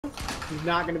He's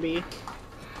not gonna be.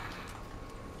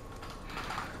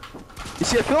 You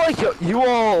see, I feel like you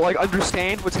all like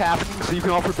understand what's happening, so you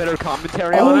can offer better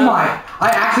commentary Oh on it. my! I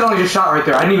accidentally just shot right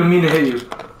there. I didn't even mean to hit you.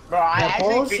 Bro, I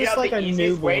actually Paul's figured just out like the a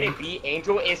easiest noob. way to beat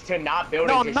Angel is to not build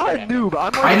No, and I'm just not a shoot at him. noob.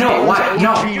 I'm I know, like why?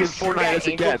 No. OG in Just shoot Fortnite at as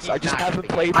it Angel, gets. I he's just not haven't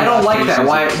gonna played. I don't like that. seasons.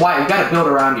 Why? You gotta build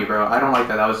around you, bro. I don't like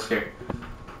that. That was scary.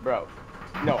 Bro,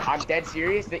 no, I'm dead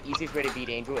serious. The easiest way to beat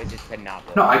Angel is just to not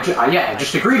build. No, I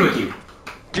just agreed with you.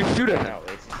 Just shoot at him. No,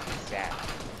 it's just sad.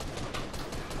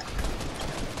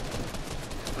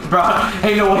 Bro,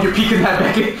 hey, no, what? You're peeking that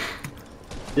Beckett.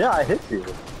 Yeah, I hit you.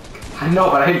 I know,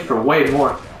 but I hit you for way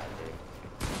more.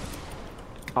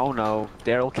 Oh no,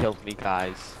 Daryl killed me,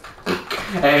 guys.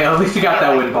 Hey, at least you got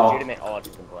that win, Paul. Legitimate odds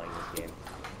in playing this game.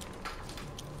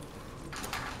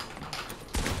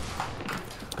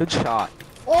 Good shot.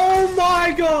 Oh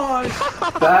my gosh!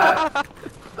 That.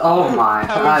 Oh my.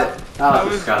 That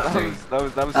was disgusting. That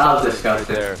was That was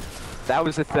disgusting. right there. That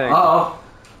was the thing. Uh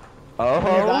Oh.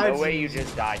 No way you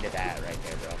just died to that right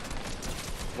there, bro.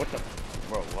 What the?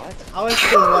 Bro, what? I was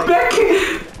still oh. like, Becky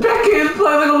is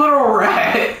playing like a little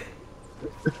rat.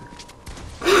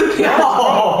 Bro, you're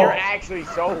Yo. actually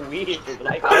so weird.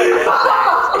 Like,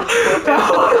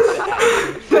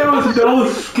 There was no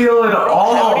skill at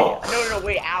all. No,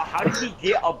 wait, Al, how did he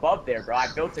get above there, bro? I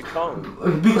built a cone.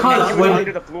 Because He went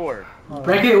under the floor.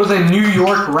 Beckett was a New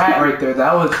York rat right there.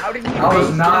 That was How did he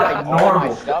not all my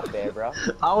normal. stuff there, bro?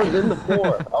 I was in the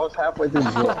floor. I was halfway through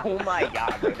the floor. Oh my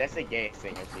god, bro, that's the gayest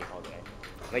thing I've seen all day.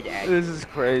 Like, This is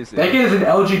crazy. Beckett is an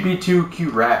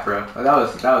LGBTQ rat, bro. That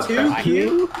was Too crazy.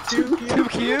 cute? Too cute? Too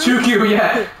cute. 2Q,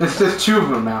 yeah. There's two of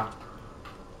them now.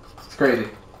 It's crazy.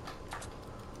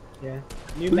 Yeah.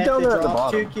 New Who's down method there at the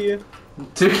drop, bottom? 2Q.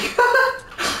 2Q.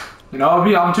 You know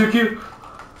me, I'm 2Q.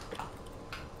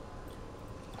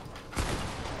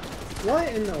 What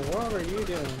in the world are you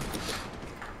doing?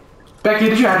 Becky,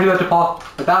 did you have to do that to Paul?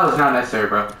 But that was not necessary,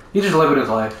 bro. He's just living his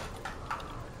life.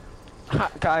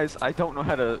 Guys, I don't know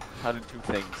how to do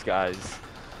things, guys.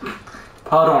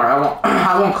 Paul, don't worry.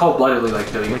 I won't cold-bloodedly like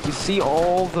kill you. Like you see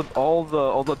all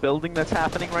the building that's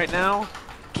happening right now.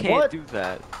 Can't What? do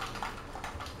that.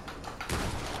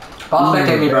 Paul,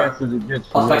 spectate me, bro.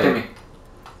 Paul, spectate me.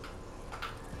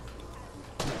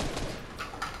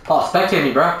 Paul, spectate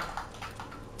me, bro.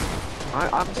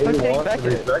 I'm spectating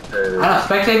Beckett. I know,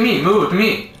 spectate me. Move with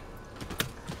me.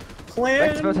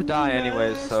 Beck's about to die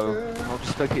anyways, so I'll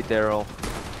just spectate Daryl.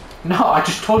 No, I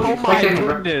just told you. Oh my Spectate me,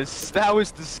 bro. goodness, that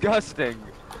was disgusting.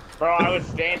 Bro, I was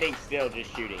standing still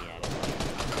just shooting at it.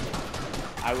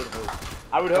 I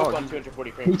would hope on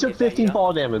 240 frames. He took 15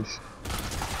 fall damage.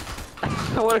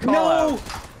 What a call No!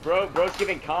 out. Bro's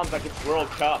giving comms like it's World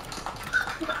Cup.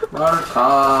 Water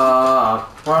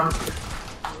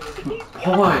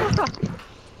Boy.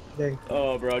 Dang.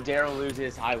 Oh, bro, Daryl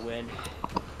loses, I win.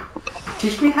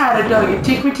 Teach me how to dug.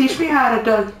 Teach me how to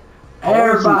dug.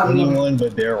 Everybody Everybody. won,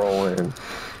 but Daryl win.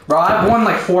 Bro, I've won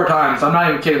like 4 times. I'm not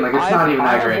even kidding. Like, it's not even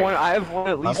that great. I have won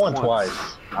at least I've won once.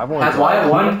 twice. I've won Has twice.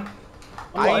 Wyatt won?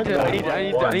 I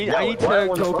need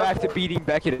to go back to beating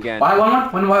Beckett again. Wyatt won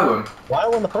one? When did Wyatt win?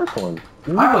 Wyatt won the first one.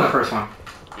 I won the first one.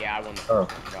 Yeah, I won the Oh.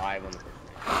 first one. No, I won the first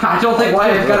one. I don't think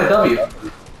Wyatt's got a W.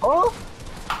 Huh?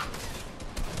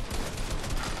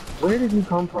 Where did you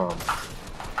come from?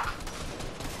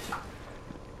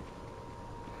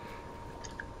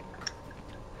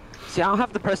 See, I don't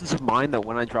have the presence of mind that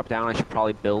when I drop down, I should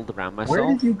probably build around myself. Where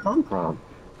did you come from?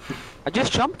 I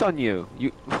just jumped on you.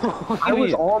 You. I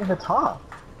was on the top.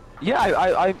 Yeah,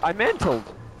 I mantled.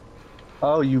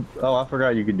 Oh, you. Oh, I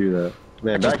forgot you could do that.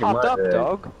 Man, I just back in popped my up, day,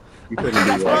 dog. you couldn't do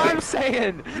That's what that. I'm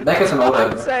saying. That gets an old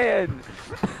That's what I'm head. saying.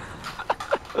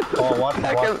 Oh, watch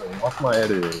my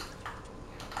editing.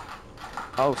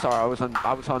 Oh, sorry. I was on.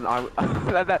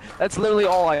 That's literally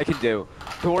all I can do.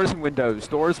 Doors and windows.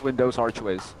 Doors, windows,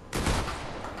 archways.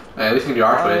 Hey, at least you can do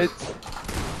archways. What?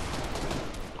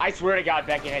 I swear to God,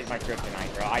 Becky has my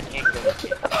kryptonite, bro. I can't kill this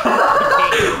kid.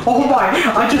 Oh my!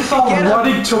 I just saw him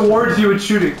running towards you and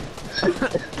shooting.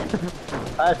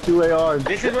 I have 2 ARs.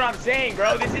 This is what I'm saying,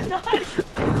 bro. This is not.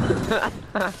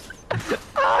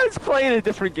 I was playing a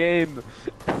different game.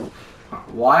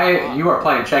 Why? You are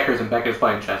playing checkers and Becca's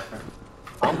playing chess.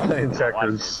 I'm playing Watch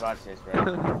checkers. this,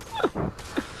 bro.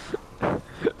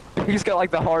 He's got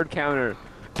like the hard counter.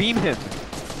 Beam him.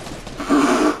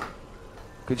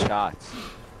 Good shots.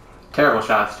 Terrible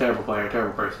shots, terrible player,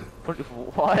 terrible person.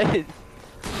 What?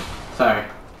 Sorry.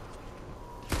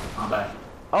 My bad.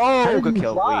 Oh, did good he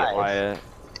kill. fly? Wyatt.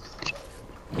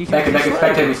 He Beckett,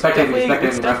 spectate me, spectate me, spectate me,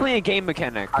 It's bro. definitely a game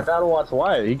mechanic. I gotta watch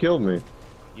Wyatt. He killed me.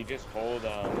 You just hold,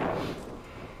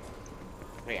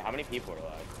 Wait, how many people are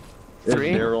alive? It's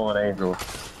 3. Daryl and Angel.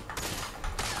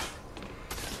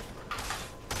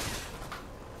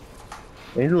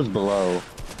 Angel's below.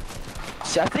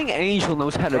 See, I think Angel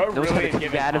knows how to Bro really is giving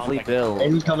combatively context. build.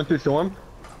 Angel's coming through storm.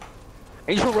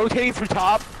 Angel rotating through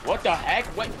top. What the heck?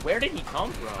 Where did he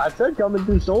come from? I said coming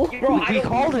through storm. Bro, We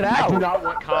called it I do out. not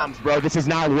want comms, bro. This is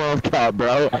not World Cup,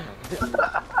 bro.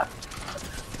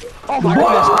 Oh my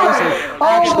goodness, crazy. Oh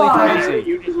Actually my. crazy.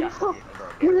 You just got bro.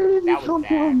 Where did he That was come bad.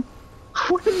 from?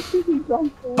 Where did he come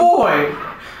from? Boy,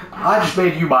 I just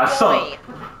made you my son.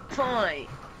 Fine.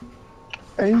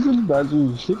 Angel's about to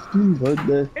 16th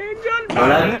birthday. Angel, Oh,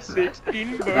 that-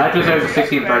 16 birthday. that deserves a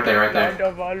 16th birthday right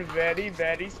there. Wonderful, very,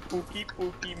 very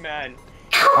spooky man.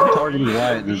 I'm targeting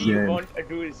Wyatt this We game. want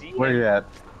to see Where you at?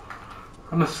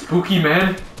 I'm a spooky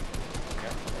man.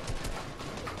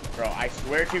 Bro, I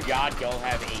swear to God, y'all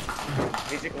have a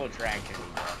physical attraction,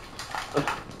 bro.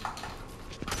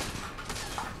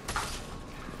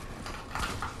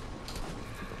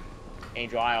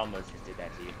 Angel, I almost just did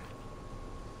that to you.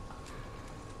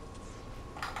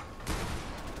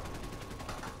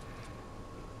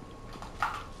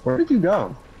 Where did you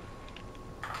go?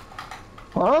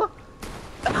 Huh?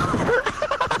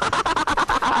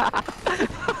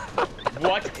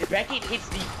 What? Beckett hits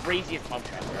the craziest pump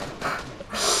shot, bro.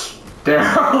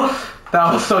 Daryl,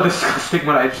 that was so disgusting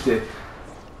what I just did.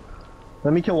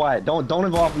 Let me kill Wyatt. Don't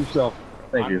involve yourself.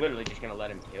 Thank I'm you. literally just gonna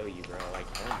let him kill you, bro. Like,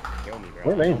 don't kill me, bro.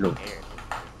 Where's I don't Angel? care.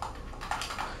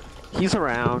 He's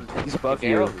around. He's above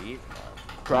Did you. Daryl leave?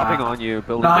 Dropping Nah. on you.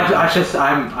 Building No, I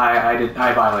down.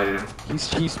 I violated him.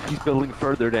 He's building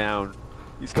further down.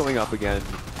 He's going up again.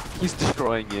 He's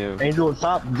destroying you. Angel,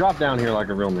 stop. Drop down here like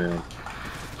a real man.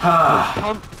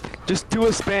 Pump. Just do a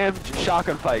spam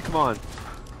shotgun fight. Come on.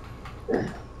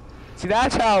 See,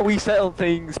 that's how we settled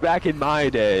things back in my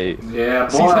day. Yeah, boy.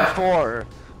 Season 4.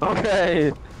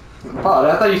 Okay. Oh,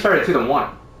 I thought you started season 1.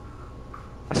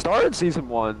 I started season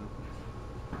 1,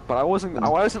 but I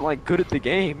wasn't like good at the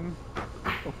game.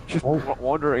 Just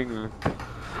wandering.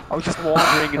 I was just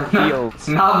wandering in fields.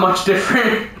 Not much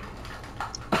different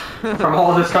from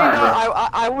all this time, bro.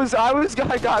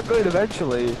 I got good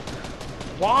eventually.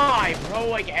 Why, bro?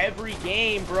 Like, every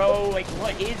game, bro. Like,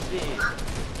 what is this?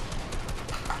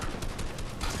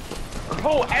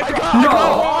 Bro, every got- No.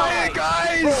 Why,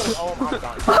 guys? Oh my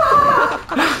god.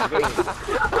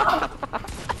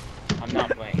 I'm not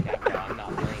playing that, bro. I'm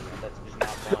not playing that. That's just not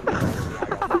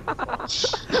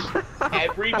fun.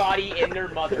 Everybody and their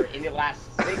mother in the last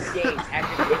 6 games has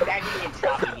just hit that game and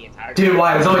shot me the entire Dude, time.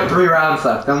 why? There's only 3 rounds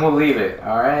left. Then we'll leave it.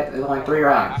 All right? There's only 3 I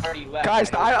rounds. already left. Guys,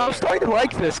 don't I'm care. starting to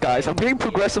like this, guys. I'm getting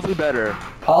progressively better.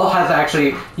 Paul has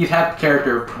actually, he's had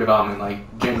character development, like,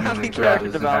 I'm genuinely having throughout character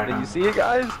this entire development. You time. see it,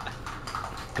 guys?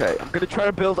 Okay, I'm gonna try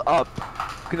to build up.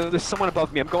 There's someone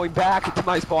above me. I'm going back to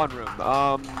my spawn room.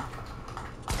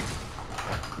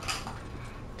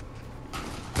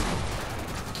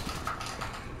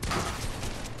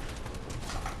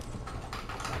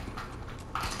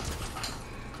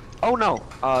 Oh no!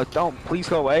 Don't. Please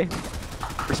go away.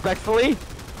 Respectfully.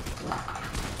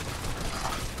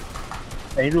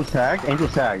 Angel's tagged.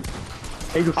 Angel's tagged.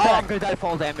 Angel's Oh, I'm tagged. gonna die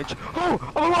fall damage.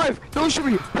 Oh, I'm alive! Don't shoot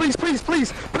me! Please, please,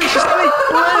 please! Please, just let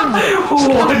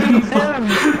me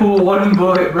live! One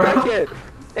bullet, bro. Break it!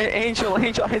 Angel,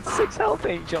 I had 6 health,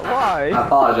 Angel. Why? I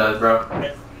apologize, bro.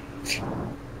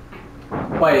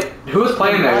 Wait, who was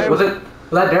playing there? Was that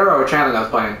Daryl or Chandler that was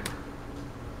playing?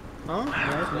 Huh?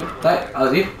 Yeah, it's me. That,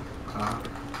 was he?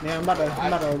 Yeah, I'm about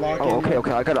to lock in. Oh,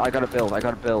 okay, I gotta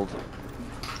build.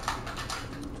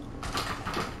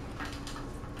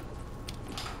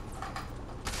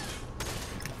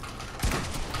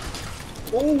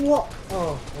 Oh, what?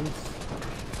 Oh,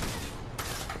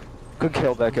 Good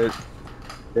kill, Beckett.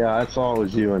 Yeah, I saw it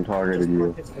was you and targeted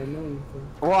you. it's for annoying.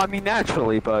 Well, I mean,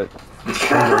 naturally, but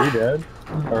Are you dead?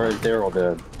 Or is Daryl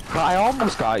dead? I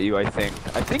almost got you, I think.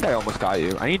 I think I almost got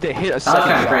you. I need to hit a That was second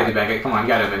kind of shot. crazy, Beckett. Come on, you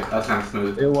gotta admit, that was kind of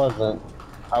smooth. It wasn't.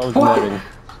 I was What? netting.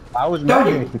 I was No,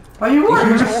 netting. Well, you were. You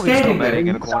were He's just always standing still there. betting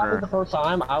in a You saw me corner. the first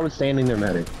time, I was standing there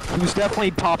netting. He was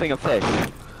definitely popping a fish.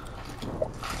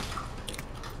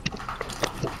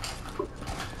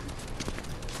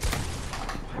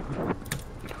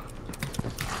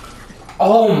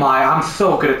 Oh my, I'm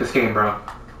so good at this game, bro.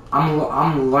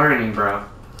 I'm learning, bro.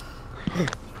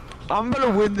 I'm gonna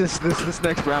win this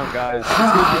next round, guys.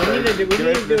 We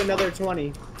need to do another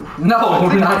 20. No,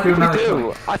 we're not doing another we do.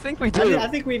 one. I think we do. I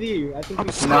think we do. I think we I'm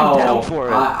do. so No, down for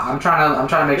it. I'm trying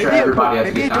to make sure Maybe a- everybody has a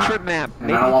maybe good a different time. map. And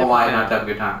Maybe I don't a want why different not to have a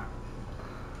good time.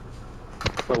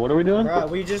 Wait, what are we doing? Bro,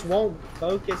 we just won't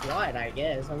focus wide, I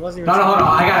guess. I wasn't No, even hold on.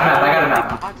 I got a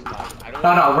map. I don't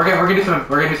No, we're gonna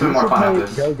do some more fun after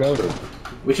this. Go, go.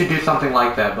 We should do something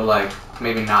like that, but like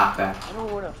maybe not that. I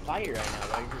don't want to fight right now,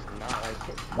 but I'm just not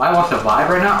like. Why wants to vibe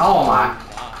right now? Oh my.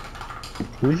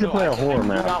 We should play a I horror do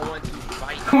map. not want to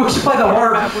fight. We should play the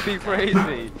horror That map. would be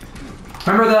crazy.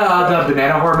 Remember the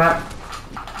banana horror map?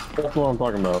 That's what I'm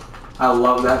talking about. I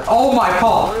love that. Oh my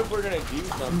Paul! What if we're gonna do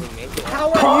something? Make it How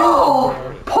are Paul!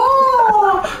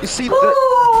 Paul! You see, Paul!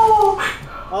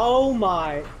 Oh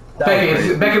my.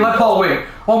 Becky, let Paul win.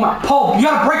 Oh my, Paul, you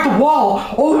gotta break the wall.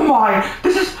 Oh my,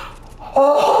 this is.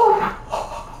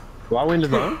 Oh. Do I win the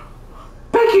zone?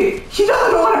 Becky, she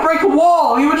doesn't know how to break a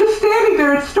wall. You were just standing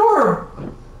there in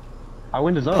storm. I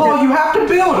win the zone. Paul, you have to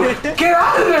build. Get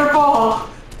out of there, Paul.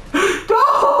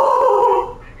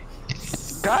 No.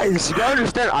 guys, you gotta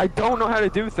understand. I don't know how to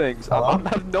do things. I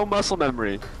have no muscle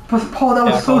memory. But Paul, that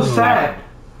was so sad.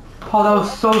 Paul, that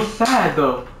was so sad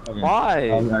though. Okay.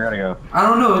 Why? I gotta go. I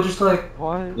don't know, just like.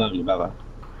 Why? Love you. Bye bye.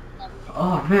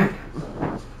 Oh man.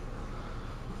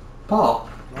 Paul.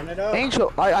 Run it up.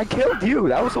 Angel, I killed you.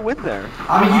 That was a win there.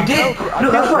 I mean, you did. I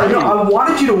No, that's felt right. No, great. I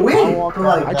wanted you to win. walked But,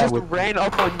 like, out I just with- ran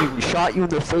up on you, shot you in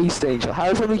the face, Angel. How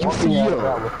does that make you Walking out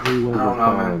feel? with 3 wins I don't is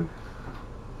know, fine.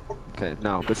 Okay,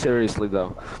 no, but seriously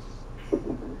though.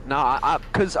 No,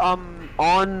 cause on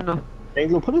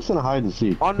Angel, put us in a hide and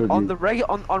seek. could on you? the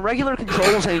regular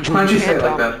controls, Angel. Why'd you say it can't,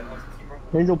 like that?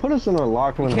 Angel, put us in a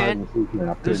Lachlan You hide can't- and seek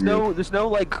map. There's could you? no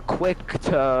like quick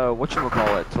to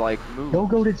whatchamacallit to like move. Go,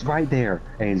 go, it's right there,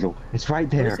 Angel. It's right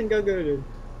there. Listen, go, dude.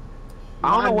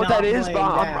 I don't know I'm what not that is, but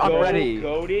playing I'm that. ready.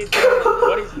 Goated?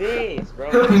 What is this,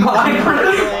 bro?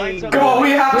 Mine. Come on, we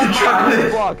have to try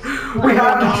this. Blocks. We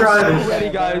have to try I'm this. ready,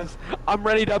 guys. I'm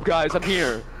ready up, guys. I'm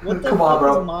here. What the Come on, fuck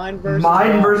bro. is mine versus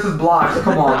Mine block? versus blocks.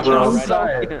 Come on, bro. I'm I'm so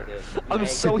here. I'm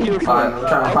so here for Fine, it. I'm trying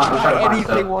to I'll find try stuff.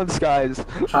 anything once, guys.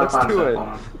 trying to Let's find do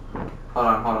stuff. it. Hold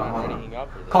on. Anything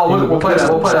up for this? Paul, we'll play that.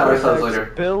 We'll play that ourselves later.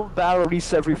 Build battle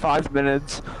reset every 5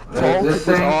 minutes. There's Vault this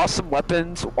with thing. awesome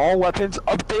weapons. All weapons.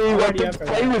 Updated Already weapons. up for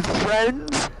Play that. with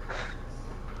friends.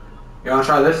 You wanna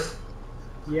try this?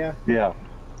 Yeah. Yeah.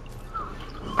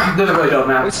 This is a really dope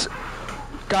map. It's,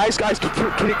 guys,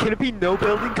 can it be no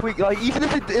building? Can we like even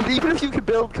if you can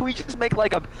build, can we just make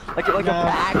like a No.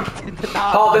 pact to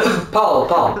not Paul, this is Paul,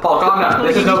 calm down.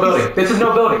 This is no building. This is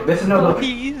no building. This is no building.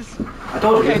 please? I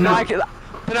told you. Okay, This now is no...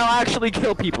 then I'll actually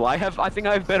kill people. I think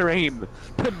I have better aim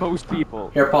than most people.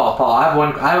 Here, Paul. I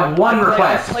have one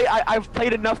request. I've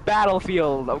played enough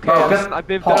Battlefield. Okay, Bro, I've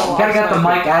been Paul, a you lot gotta get the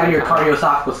sniper. mic out of your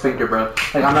cardiosophagus finger, bro.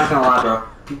 Like, I'm not gonna lie,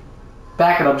 bro.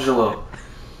 Back it up just a little.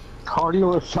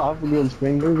 Cardiosophagus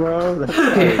finger, bro. That's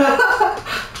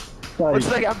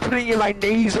It's like I'm putting in my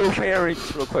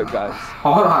nasopharynx real quick, guys.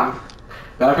 Hold on.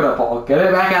 Back it up, Paul. Get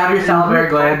it back out of your salivary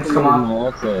glands. Come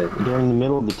on. Essay. During the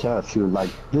middle of the test, she was like,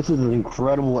 "This is an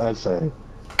incredible essay."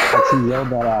 And she yelled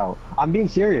that out. I'm being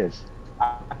serious.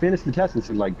 I finished the test and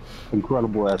she was like,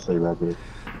 "Incredible essay, record."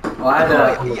 Well, I had to...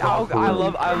 I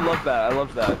love that. I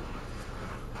love that.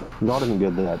 Y'all didn't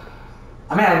get that.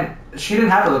 I mean, she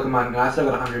didn't have to look at mine. I still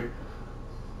got 100.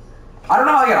 I don't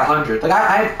know how I got 100. Like,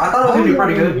 I thought it was gonna be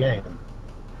pretty good.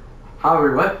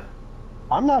 However, what?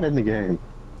 I'm not in the game.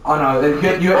 Oh no, it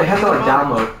has to like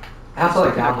download. It has to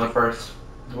like download first.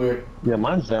 It's weird. Yeah,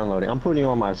 mine's downloading. I'm putting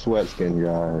on my sweat skin,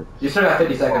 guys. You still got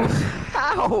 50 seconds.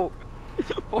 How?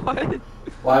 What?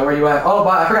 Why? Where you at? Oh,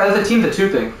 but I forgot. There's a team to 2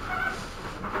 thing.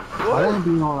 I want to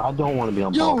be on. I don't want to be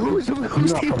on. Yo, ball. who's You're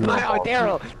team not from my that ball.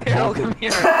 Daryl, come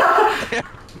here.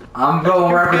 I'm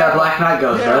going wherever that Black Knight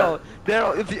goes, bro.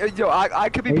 Daryl, if you, I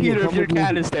could be Peter if your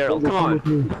cat is Daryl. Come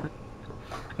on.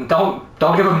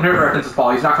 Don't give him nerd references,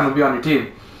 Paul. He's not gonna be on your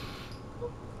team.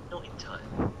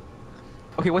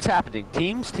 Okay, what's happening?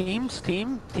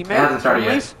 Teammate? It hasn't started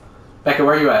yet. Becca,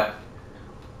 where are you at?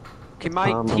 Okay, my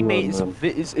I'm teammate alone,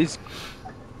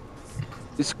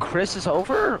 is Chris is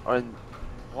over or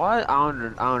what? I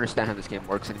don't understand how this game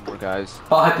works anymore, guys.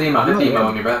 Paul, hit the emo. Hit the emo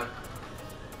with me, bro.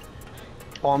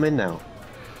 Oh, I'm in now.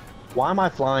 Why am I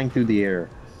flying through the air?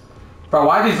 Bro,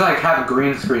 why do these like have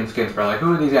green screen skins, bro? Like,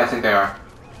 who do these guys think they are?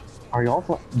 Are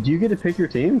y'all? Do you get to pick your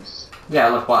teams? Yeah,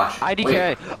 look, watch. IDK.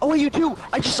 Wait. Oh wait, you too.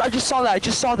 I just saw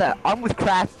that. I'm with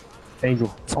Kraft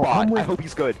Angel. Oh, Spot. I'm I with. hope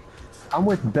he's good. I'm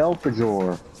with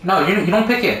Belfagor. No, you don't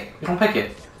pick it. You don't pick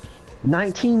it.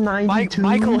 1992.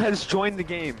 Michael has joined the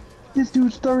game. This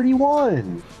dude's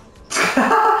 31.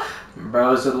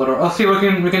 Bro, it's a little. Let's see. We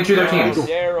can choose our teams.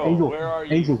 Daryl, Angel. where are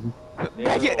you? Angel.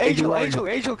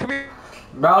 Angel, come here.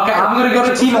 Bro, okay, I'm gonna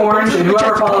go to Team Orange and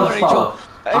whoever follows follow.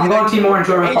 I'm going Team Orange,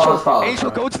 whoever follows follows. Angel,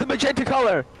 go to the magenta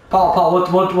color. Paul,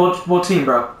 what team,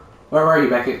 bro? Where are you,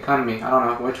 Beckett? Come to me. I don't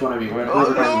know which one of you.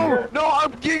 No,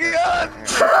 I'm getting on.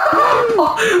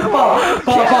 Paul,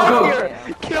 go.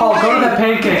 Paul, go to that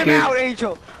pancake, Get him dude. out,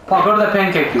 Angel. Paul, go to that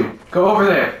pancake dude. Go over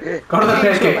there. Go to the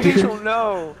pancake dude. Angel,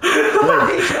 no.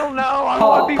 Angel, no. I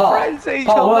want to be friends,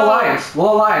 Angel. Paul, we'll no. alliance.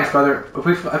 We'll alliance, brother.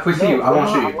 If we see you, I won't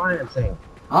shoot you. Alliancing.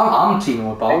 I'm teaming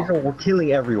with Paul. Angel, we're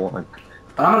killing everyone.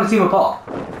 But I'm gonna team with Paul.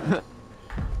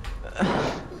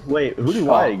 Wait, who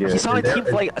do I get? He's on a team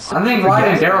for like. I think Ryan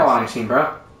and Daryl on your team,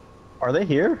 bro. Are they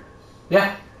here?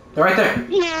 Yeah, they're right there.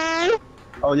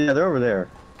 Oh yeah, they're over there.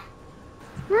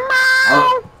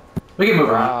 Oh, we can move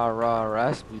around. Rah,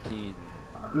 Rasputin.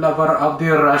 Lover of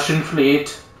the Russian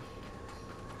fleet.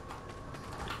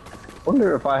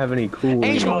 Wonder if I have any cool.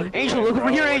 Angel, look over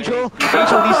here, Angel.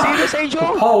 Angel, do you see this, Angel?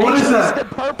 Paul, what is Angel, that? The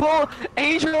purple,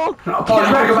 Angel. No, Paul,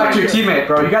 you gotta go back to your teammate,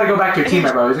 bro. You gotta go back to your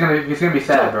teammate, bro. He's gonna be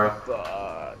sad, bro. Fuck.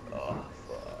 Oh,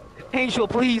 fuck. Angel,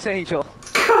 please, Angel.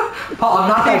 Paul, I'm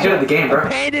not that good at the game, bro.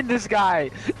 Abandon this guy.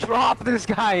 Drop this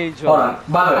guy, Angel. Hold on.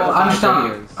 By the way, I'm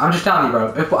just telling you, bro.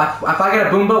 If I get a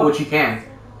boom boat, which you can,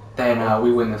 then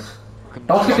we win this.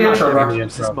 Don't skip the intro, bro.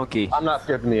 This monkey. I'm not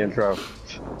skipping the intro.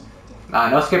 Nah,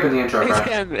 no skipping the intro, bro.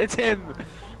 It's him.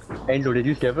 Angel, did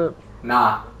you skip it?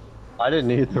 Nah. I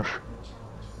didn't either.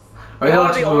 Wait, You're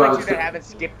let's the move only on. two that haven't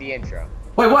skipped the intro.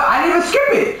 Wait, what? I didn't even skip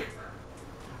it!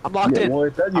 I'm locked in. Well,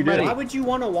 it said you I'm did. ready. Why would you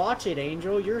want to watch it,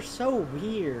 Angel? You're so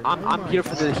weird. I'm here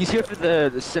for the. He's here for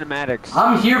the cinematics.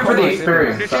 I'm here for the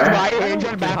experience, This is alright? why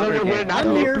Angel Battler will not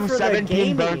I'm here live for to the 17th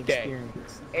gaming birthday. experience.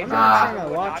 I'm Nah. not trying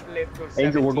to watch.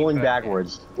 Angel, we're going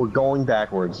backwards. We're going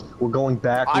backwards. We're going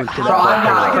backwards. to Bro, the I'm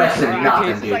not backwards. pressing nothing,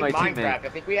 This is dude. like My Minecraft. teammate. I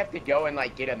think we have to go and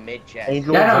like get a mid chest.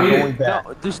 Angel, Yeah, no, we're you- going back.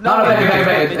 No, there's No, no.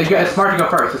 back. It's smart to go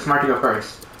first. It's smart to go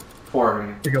first. Forward. I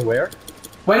mean. To go where?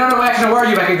 Wait, no, actually, no, where are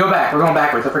you, Becky? Go back. We're going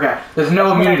backwards. I forgot. There's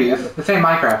no immunity. It's the same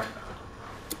Minecraft.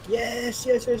 Yes.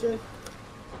 It's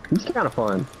kind of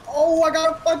fun. Oh, I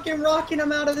got a fucking rocket.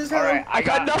 I'm out of this All right, house. I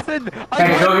got nothing.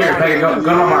 Becky, go here. Becky, go to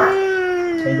my mark.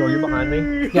 Angel, you're behind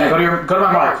me. Yeah, go to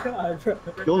my mark. God, bro.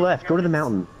 Go left. Go to the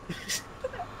mountain.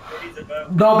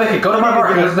 No, Becky, go to my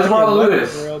mark. This is where all the loot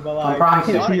is. Bro, but, I like, promise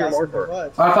you. I See your got some marker.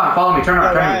 butts. Alright, fine. Follow me. Turn around.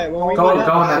 Alright, Turn well, around. we Go might in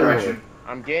have that to- direction.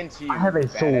 I'm getting to you. I have a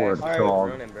badass. sword, Alright, dog.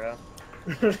 Running, bro.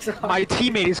 My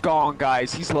teammate is gone,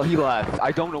 guys. He left.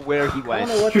 I don't know where he I went.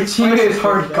 don't know what Your this teammate place is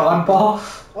hard though. gone, Paul.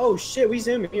 Oh shit, we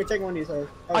zoom in. Here, take one of these. Oh,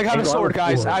 I got a Angel, sword,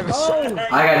 guys. I have a sword. Oh,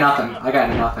 I got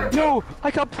nothing. No, I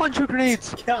got plunger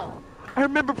grenades. God. I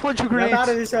remember plunger I'm out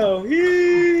of grenades. this hole.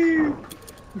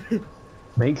 Hee.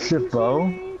 Makeshift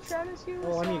bow.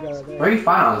 Oh, I need to go there. Where do you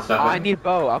find all this stuff? I man? need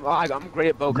bow. I'm great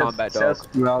at bow combat, dog. Just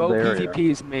throughout Bow the area. PvP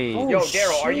is me. Oh, Yo,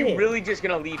 Daryl, are you shit. really just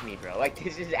gonna leave me, bro? Like,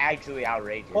 this is actually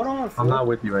outrageous. Hold on, I'm not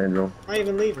with you, Angel. I'm not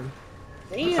even leaving.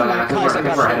 Damn, So, I guys, I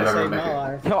got we're ahead of saved everyone my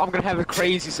back life. Yo, I'm gonna have a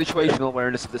crazy situational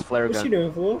awareness of this flare What you gun.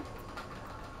 doing, fool?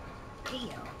 Damn.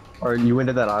 Or you went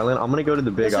to that island? I'm gonna go to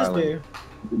the big What's this island.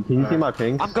 do? Can you see my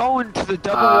ping? I'm going to the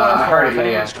double I heard waterfall. it, If yeah,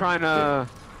 anyone's yeah. trying to.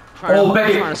 Oh,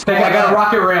 Becky, trying to Becky, I got a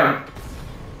rocket ram.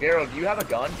 Daryl, do you have a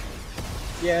gun?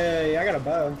 Yeah, I got a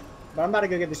bow. But I'm about to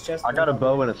go get this chest. I got a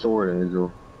bow and a sword,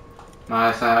 Angel.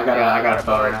 Nice, I got a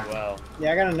bow right now. Well,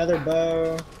 Yeah, I got another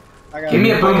bow. I got Give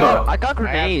me a boom bow. I got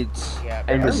grenades. yeah,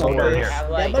 Hey, bro. just go down here. I have,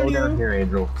 Yeah, like, but Go you- down here,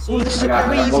 Angel. Oh, this is I a got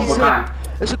crazy what zip. kind?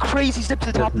 There's a crazy zip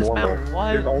to the top of this normal. mountain.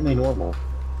 There's What? only normal.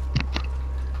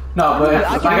 No, but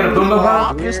if I get a boom bow,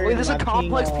 rock bro. this. Wait, there's a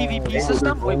complex PvP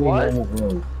system? Wait, what?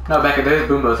 No, Becky, there's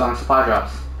boom bows on supply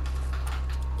drops.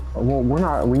 Well, we're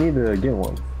not. We need to get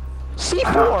one.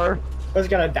 C4? It's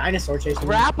got a dinosaur chasing me.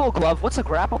 Grapple glove? What's a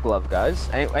grapple glove, guys?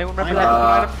 Anyone remember that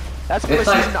Uh, item? That's for the it's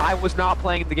like- season I was not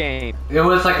playing the game. It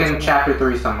was like in chapter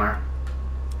 3 somewhere.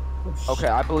 Okay,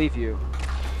 I believe you.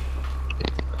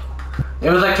 It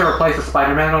was like to replace the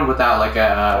Spider-Man one without like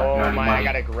a Oh any my, I money.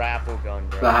 got a grapple gun,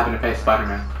 bro. Without having to pay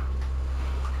Spider-Man.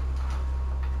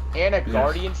 And a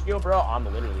guardian shield, bro. I'm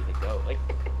literally the goat. Like,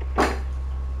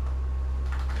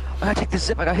 I gotta take this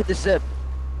zip. I gotta hit this zip.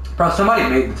 Bro, somebody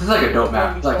made this is like a dope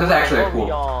map. Like this is actually a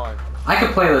cool. I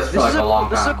could play this for This like is a long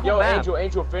this is a time. cool Yo, map.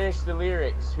 Angel, finish the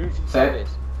lyrics. Who should Say say it. this?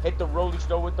 Hit the rolly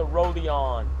stone with the rolly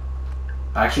on.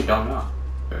 I actually don't know.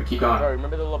 Keep Bro, going.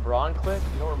 remember the LeBron clip?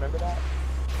 You don't remember that?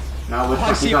 No, Oh, which I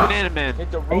one? see Keep a going. banana man.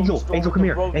 Hit the rolly Angel, stone Angel, with come the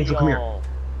here. rolly Angel, come here.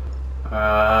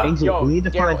 on. Angel, Yo, we need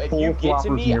to Daryl, find if 4 you get to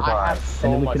floppers me, I nearby, have so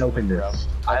and then we much can open loot, bro. this.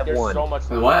 Like, I have there's one. so much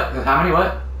loot. What? How many?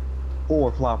 What?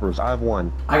 4 floppers. I have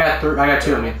one. I got 3. I got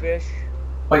 2 of me. Fish.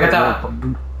 Wait, get that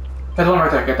one. There's one right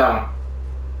there. Get that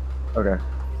one. Okay.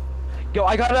 Yo,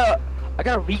 I got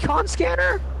a recon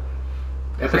scanner.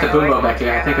 If it's a boom bow, Becky,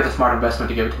 I think it's a smart investment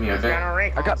to give it to me. Okay.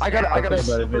 I got a Okay, but if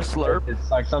super it's, slurp. if it's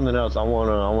like something else, I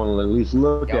wanna at least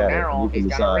look Yo, at it. Daryl, You can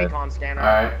he's got a decide. recon scanner. All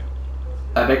right.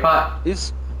 That big pot.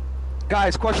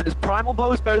 Guys, question: is primal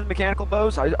bows better than mechanical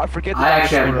bows? I forget. I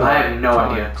actually have no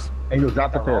idea. Angel,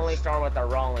 drop the The rolling fish. stone with the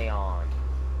rolling on.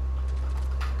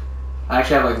 I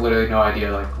actually have like literally no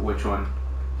idea like which one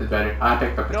is better. I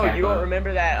picked the No, mechanical. you don't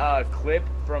remember that clip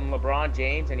from LeBron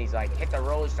James, and he's like, hit the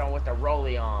Rolling Stone with the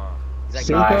rollie on. He's like,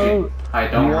 No, actually, I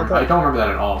don't you want remember. I that? don't remember that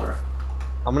at all, bro.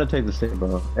 I'm gonna take the stick,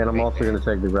 bro, and I'm also gonna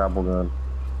take the grapple gun.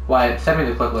 Why? Send me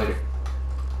the clip later.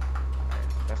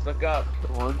 let's look up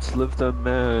Once lived a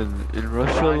man in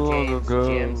Russia LeBron long James ago.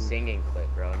 gym singing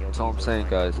clip, bro. And you'll That's all I'm easily saying,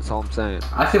 find it. guys. That's all I'm saying.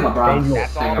 I see LeBron Angel,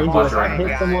 That's all singing a I'm Angel, bunch if I right hit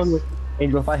now. someone with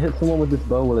Angel, if I hit someone with this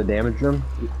bow, will it damage them?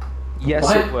 Yes,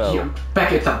 What? it will.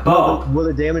 Beck, it's a bow. Will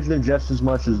it damage them just as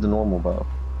much as the normal bow?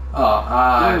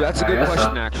 Oh, Ooh, that's a I good guess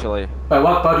question, so. actually. Wait,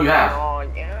 what bow do you have? Oh,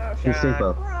 yeah, The stick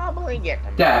bow. probably get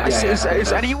them. Yeah, Is, yeah, is, yeah,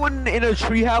 is anyone in a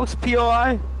treehouse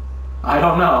POI? I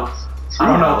don't know. I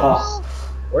don't know, Paul.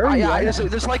 Where are you Yeah, at?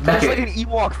 there's like Beckett. an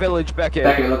Ewok village, Beckett.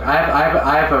 Becky, look,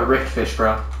 I have a rift fish,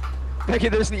 bro.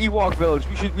 Beckett, there's an Ewok village.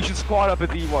 We should squad up at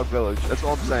the Ewok village. That's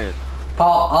all I'm saying.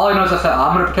 Paul, all I know is I said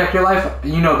I'm gonna protect your life.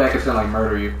 You know Beckett's gonna like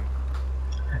murder you.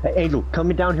 Hey, Angel,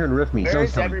 come down here and riff me. Where Zone's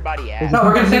is coming. everybody at? No,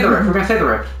 we're gonna save the rift. We're gonna save the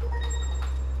rift.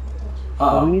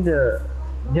 Oh, we Uh need to.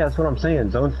 Yeah, that's what I'm saying.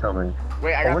 Zone's coming.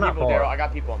 Wait, I Oh, we're got not people, far. Daryl. I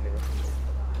got people on me.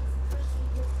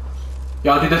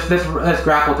 Yo, dude, this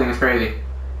grapple thing is crazy.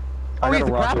 I Oh, yeah, got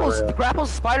a rocket the grapple's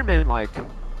Spider-Man like.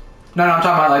 No, I'm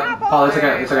talking about like Paul.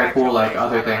 It's like a cool like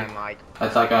other thing. Like,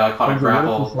 It's like called a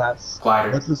grapple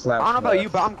glider. What's the slap? I don't know about slash? you,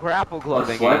 but I'm grapple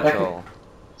gloving what, Beckett? Angel.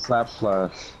 Slap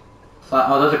slash.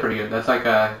 Oh, those are pretty good. That's like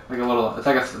a little. It's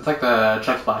like the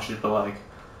Chuck splashes, but like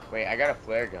wait, I got a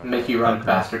flare gun. make you run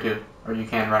faster too, or you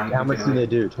can run. How much do they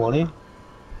do? 20?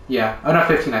 Yeah. Oh no,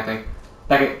 15 I think.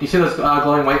 Beckett, do you see those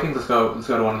glowing white things? Let's go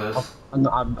to one of those.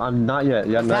 I'm not yet.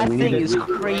 Yeah, no, That we thing need is to,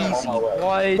 crazy. Oh,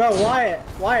 What? Bro,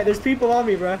 Wyatt, there's people on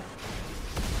me, bro.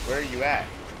 Where are you at?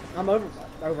 I'm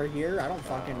over here. I don't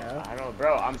fucking know. I don't know,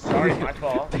 bro. I'm sorry, my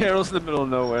fault. Daryl's in the middle of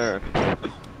nowhere.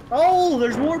 Oh,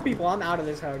 there's more people. I'm out of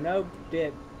this hoe. No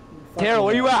dip. Daryl,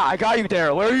 where you at? I got you,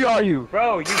 Daryl. Where are you?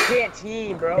 Bro, you can't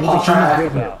team, bro.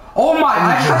 Oh, oh my!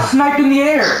 I got sniped in the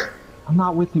air. I'm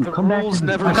not with you. The Come back. rules to me.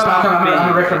 never I'm stop coming.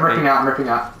 I'm me. ripping out. I'm ripping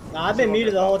out. Nah, I've been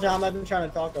muted the whole time. I've been trying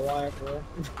to talk to Wyatt, bro.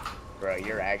 Bro,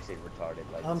 you're actually retarded.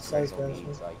 Like, I'm so special special.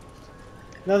 needs, like,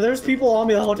 No, there's people on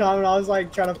me the whole time, and I was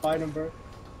like trying to fight them, bro.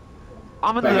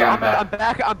 I'm in Back the.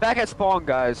 out, I'm back at spawn,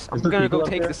 guys. I'm Is there gonna people go up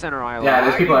take there? the center island. Yeah, why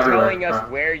there's are people you everywhere, telling us bro.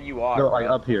 where you are? No, like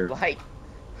bro? up here. Like,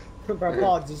 Bro,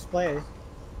 Paul, just play.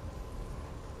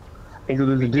 Angel,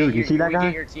 there's a dude. You see that we get guy?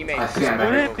 your teammates. I see him, to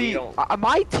man. Wouldn't but it we be? don't-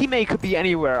 My teammate could be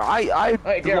anywhere. I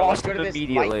Hey, Daryl, let's lost go him to this light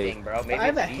immediately. thing, bro. Maybe I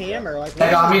have a it's easier. hammer. Like,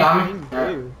 Hey, what on me, does on that me. thing Yeah.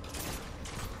 do?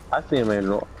 I see him,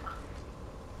 Angel.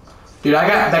 Dude, I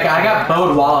got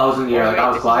bowed while I was in the air. Like I Wait,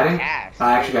 was this is gliding. cash.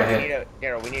 I actually got We hit. need to-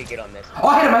 Daryl, we need to get on this. Oh,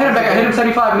 I hit him, Beck. I hit him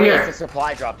 75 in the Wait, air. it's a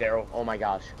supply drop, Daryl. Oh my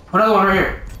gosh. Another one right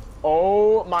here.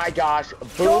 Oh my gosh.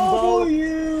 Boom boom.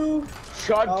 W!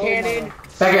 Chug Oh cannon. my.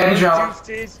 Beck, I need your help.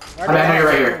 Juices. I mean, I know you're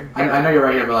right here. I know you're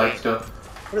right here, but like still.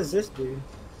 What does this do?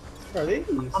 What are these?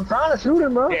 I'm trying to shoot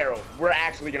him, bro. Daryl, we're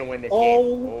actually gonna win this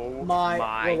Oh game. Oh my-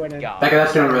 my we're winning. god. Beck,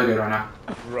 that's doing really good right now.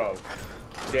 Bro.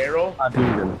 Daryl. I beat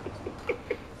him.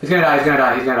 He's gonna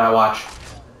die. Watch.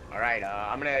 Alright,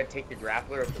 I'm gonna take the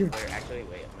grappler of the flare. Actually,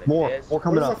 wait. I'm gonna More do this. coming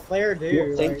What does a up. flare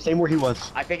do? Same, Like, same where he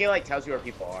was. I think it like tells you where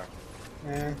people are.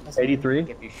 that's 83.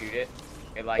 If you shoot it.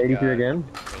 It like 83 again.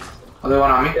 Other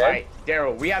one on me. Alright,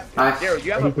 Daryl, we have Nice. Daryl,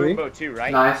 you have a 83? boom bow too,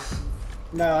 right? Nice.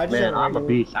 No, I just Man, have I'm a regular-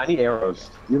 beast. I need arrows.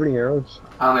 Do you have any arrows?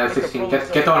 I only have 16.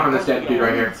 Get the one from this dead dude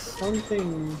right here.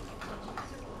 Something.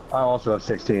 I also have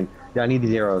 16. Yeah, I need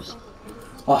these arrows.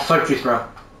 Oh, slurp juice, bro.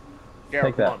 Daryl,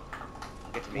 Take come that. on.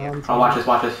 Get to me. Oh, watch this.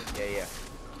 Yeah, yeah.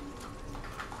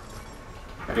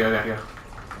 Gotta go.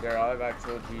 Daryl, I've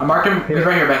actually. I marked him. He's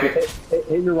right here, Beckett.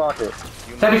 Hit your rocket.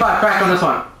 75, cracked on this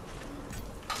one.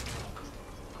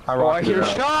 I Oh, I rocketed hear it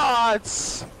out.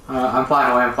 shots. I'm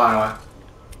flying away.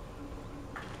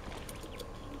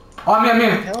 Oh, I'm What in.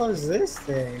 the hell is this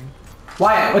thing?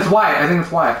 Wyatt. It's Wyatt. I think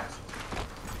it's Wyatt.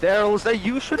 Daryl, is that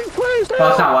you shooting flares? No,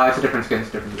 it's not Wyatt. It's a different skin. It's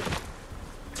a different dude.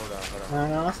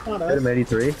 No, that's not Hit him us.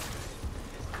 83.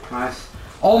 Nice.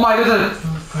 Oh my, there's a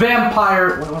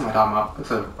vampire. What am I talking about?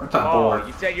 It's a Oh, board.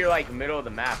 you said you're like middle of the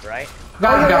map, right?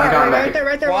 Got him, right there,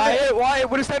 Beckett. right there. Wyatt,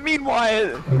 what does that mean,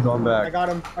 Wyatt? He's going I back. got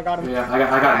him. Yeah, I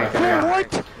got him,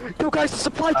 Beckett. What? Yo, guys, the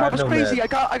supply drop have is no crazy. meds. I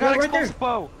got Yeah, an right there. explosive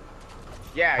bow.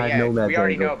 Yeah, I yeah. know that We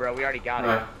already Daryl. know, bro. We already got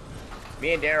Okay. it.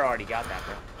 Me and Daryl already got that,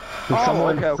 bro. There's Oh,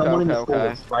 someone, okay, someone in the okay.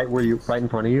 forest, right where you, right in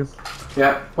front of you.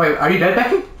 Yeah. Wait, are you dead,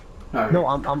 Becky? No,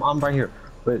 I'm right here.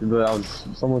 But I was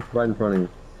someone's right in front of you.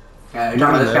 Yeah, you're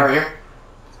talking about this guy right here?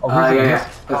 Oh, here's Yeah. here's-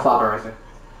 The flopper right there.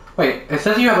 Wait, it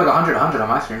says you have like 100 on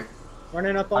my screen.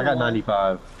 Running up on I got the wall.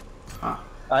 95. Huh.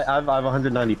 I have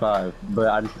 195, but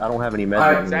I don't have any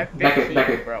Alright, meds.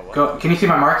 Beckett, Bro, what? go. Can you see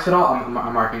my marks at all? I'm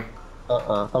marking.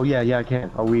 Oh yeah, I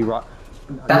can. Are we rock?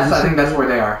 I think that's where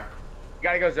they are. You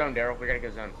gotta go zone, Daryl. We gotta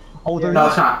go zone. Oh, they're No, not.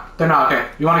 it's not. They're not. Okay.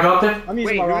 You want to go up there? I'm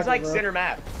using Wait, my who's rocket, like bro. center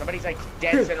map? Somebody's like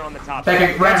dead center on the top.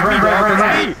 Beckett,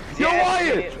 run. Yo,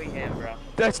 Wyatt! Definitely him, bro.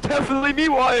 That's definitely me,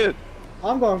 Wyatt.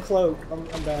 I'm going cloak. I'm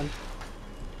done.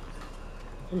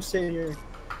 I'm sitting here.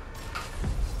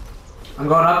 I'm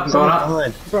going up.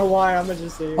 Bro, why? I'm gonna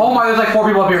just sit here. Oh my, there's like 4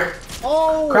 people up here.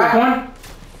 Oh! Crack one.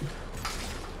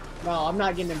 No, I'm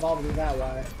not getting involved with that,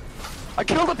 why? I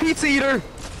killed a pizza eater.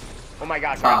 Oh my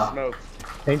gosh, I smoked.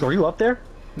 Angel, are you up there?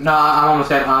 Nah, I'm almost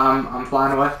dead. I'm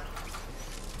flying away.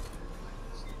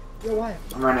 Yo, why?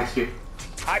 I'm right next to you.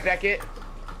 Hi, Beckett.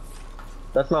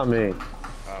 That's not me.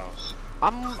 Oh.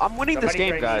 I'm winning this Somebody game,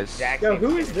 bring the guys. exact Yo, same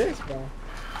who is shit. this, bro?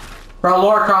 Bro,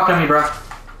 Laura cropped on me, bro.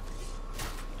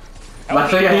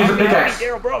 Let's say I use a pickaxe.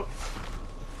 Daryl, bro.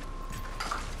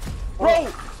 Bro!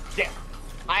 Yeah.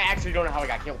 I actually don't know how I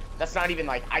got killed. That's not even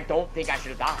like, I don't think I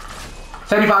should have died.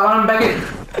 75 on him,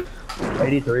 Beckett.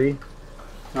 83.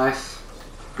 Nice.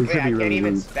 He Wait, should I be can't really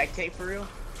even weak. spectate for real?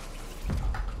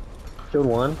 Killed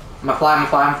one. I'm gonna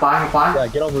fly. Yeah,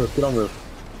 get on roof. Get on roof.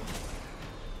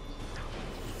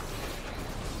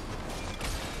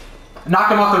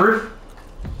 Knocked him off the roof.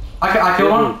 I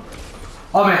killed one.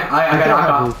 Oh man, I got knocked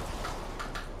off.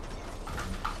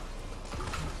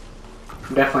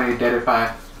 I'm definitely dead if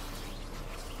I...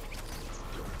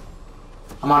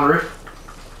 I'm on the roof.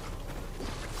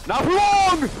 Not for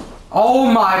long.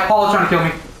 Oh my, Paul's trying to kill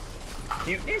me.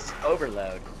 Cuteness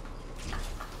overload.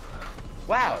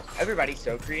 Wow, everybody's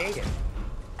so creative.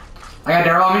 I got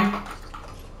Daryl on me.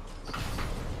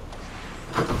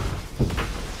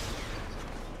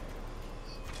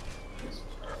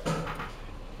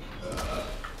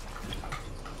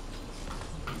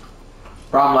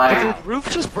 Bro, I'm Did lagging. the roof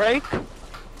just break?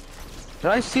 Did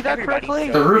I see that Everybody's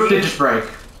correctly? The roof did just break.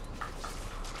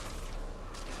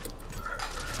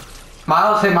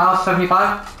 Miles, hit Miles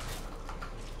 75.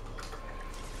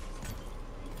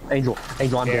 Angel,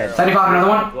 I'm dead. 75, another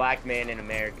one. A black man in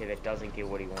America that doesn't get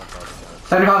what he wants all the time.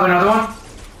 75, another one.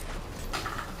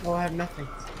 Oh, I have nothing.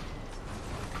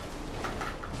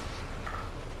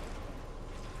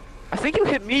 I think you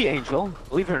hit me, Angel.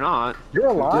 Believe it or not. You're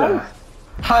alive? Yeah.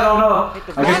 I don't know.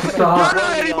 I guess it's still You're hot.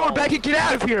 not anymore, Becky. Get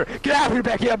out of here. Get out of here,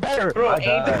 Becky. I'm better. Bro, I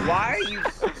Angel, died. why are you...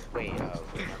 Wait, my fault.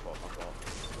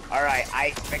 Alright, I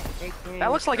expect to take him.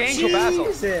 That looks like Angel Basil.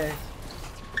 Jesus!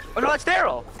 Oh no, that's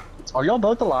Daryl. Are y'all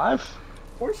both alive?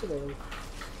 Of course it is.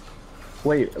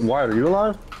 Wait, Wyatt, are you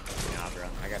alive? Nah, bro.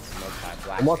 I got smoked by a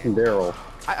black I'm watching man. Daryl.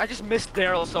 I just missed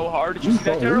Daryl so hard. Did you see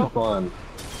that, Daryl? Fun.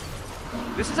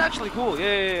 This is actually cool.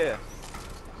 Yeah.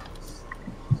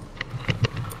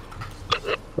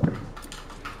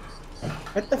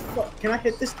 What the fuck? Can I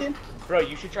hit this kid? Bro,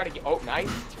 you should try to get... Oh, nice.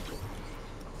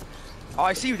 Oh,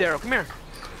 I see you, Daryl. Come here.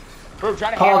 Bro,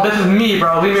 try to Paul, hit this is me,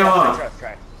 bro. Leave me alone.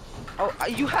 Try. Oh,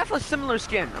 you have a similar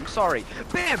skin. I'm sorry.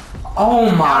 Bam. Oh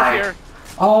Out of my. here.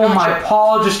 Oh my. Gotcha.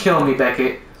 Paul just killed me,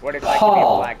 Beckett. What it's like to be a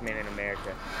Paul. black man in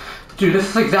America. Dude, this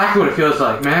is exactly what it feels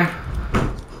like, man.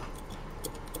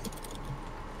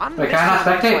 I'm Wait, can I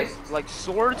not missing, spectate? like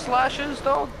sword slashes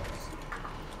though.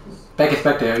 Beckett,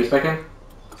 spectate. Are you spectating?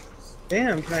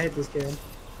 Damn, can I hit this kid?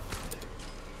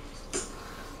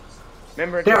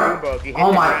 Remember, it's a Daryl. boombo. If you hit Oh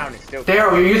the my. ground, it's still...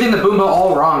 Daryl, you're using the boombo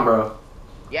all wrong, bro.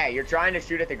 Yeah, you're trying to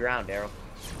shoot at the ground, Daryl.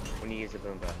 When you use the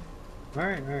boombo.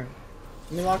 Alright. Let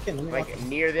me lock in. Like,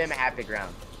 near them at the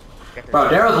ground. Get their Bro,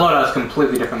 toes. Daryl's loadout is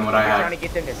completely different than what I You're trying had. to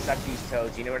get them to suck these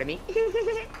toes, you know what I mean?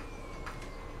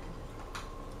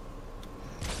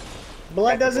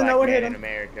 Blood That's a doesn't black know what man hit in him.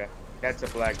 America. That's a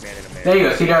black man in America. There you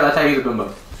go. See, Daryl, that's how you use a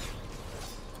boombo.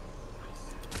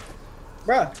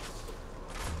 Bruh.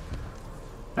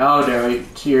 Oh,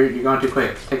 Daryl, you're going too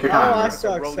quick. Take your Oh, time. I bro.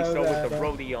 suck Rolly so show bad. with the bro.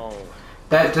 rodeo.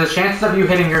 That the chances of you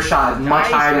hitting your shot is much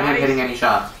Nice, higher than him nice. hitting any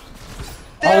shot.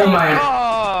 Daryl. Oh man.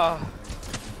 Oh.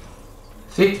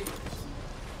 See?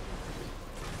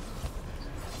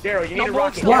 Daryl, you need No, to hold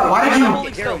rocket. still. Why did Why am you- I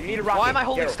holding Daryl, still? you need to rocket. Why am I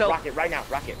holding Daryl, still? Rocket right now.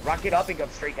 Rocket up and go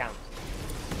straight down.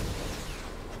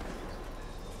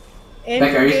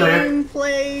 Becky, are you still here? Endgame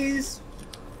plays.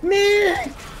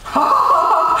 Man.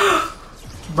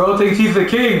 Bro thinks he's the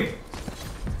king.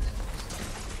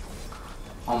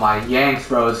 Oh my Yanks,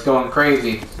 bro, it's going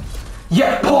crazy.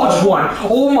 Yeah, Paul just won.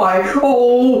 Oh my.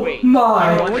 Oh Wait,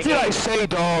 my. you won. What did I say,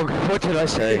 dog? What did I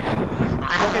say?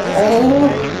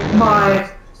 Oh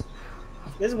my.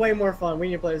 This is way more fun. We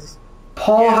need to play this.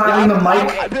 Paul having the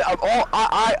mic.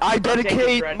 I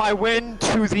dedicate my win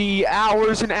to the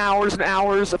hours and hours and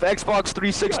hours of Xbox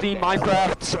 360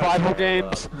 Minecraft survival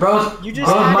games. Bro's You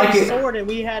just had a sword and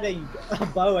we had a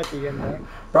bow at the end there.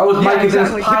 Bro's mic is in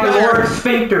exactly. his pyloric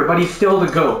sphincter, but he's still the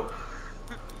GOAT.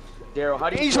 Daryl, how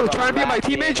do you Angel, feel trying to be on my about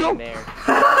team, black Angel? man in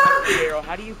Daryl,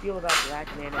 how do you feel about black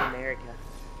man in America?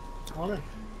 Honor.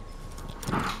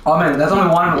 Oh man, that's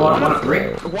only one of three.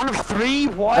 1 of 3?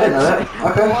 What? I didn't know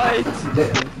that. Okay.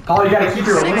 What? Paul, you gotta keep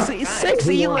your Six, roll. six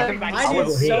Elam. I did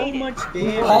so much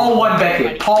damage. Paul won,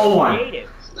 Beckett. Paul won.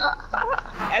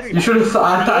 You should have.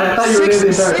 I thought you were there the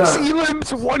entire Six time.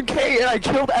 Elams, 1K, and I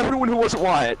killed everyone who wasn't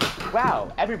Wyatt.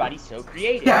 Wow, everybody's so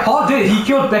creative. Yeah, Paul did. He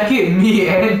killed Beckett, me,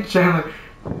 and Chandler.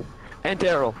 And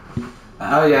Daryl.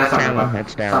 Oh yeah, that's Chandler, not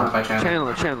that's by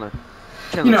Daryl. Chandler.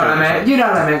 You know what I meant. You know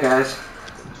what I meant, guys.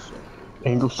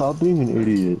 Angel, stop being an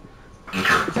idiot.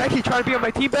 Becky, trying to be on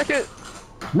my team, Beckett?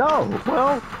 No,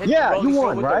 well, yeah, you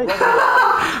won, right?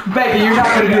 Becky, you're not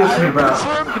gonna do this to me, bro.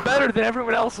 Confirmed better than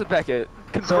everyone else at Beckett.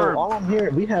 So Confirmed. all I'm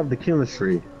hearing, we have the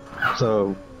chemistry.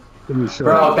 So, let me show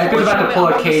Bro, you. Beckett's about to pull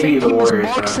a KD to the Warriors, bro.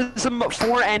 Marxism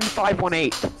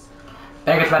 4N518.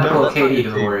 Beckett's about to pull a KD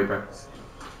to the Warriors, bro.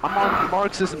 I'm on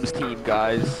Marxism's team,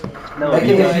 guys. No, Becky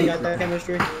You is guys got that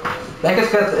chemistry?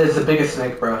 Beckett's is the biggest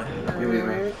snake, bro. You with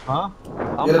me? huh?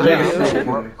 You're the biggest snake.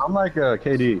 I'm like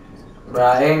KD.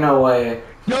 Bro, ain't no way.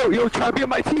 Yo, try to be on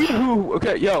my team. Who?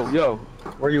 Okay, yo.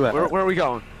 Where you at? Where are we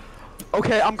going?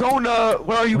 Okay, I'm going.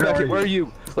 Where are you, Where Beckett? are you? Where are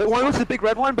you? Wait, what's the big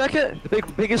red one, Beckett? The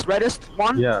biggest, reddest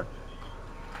one? Yeah.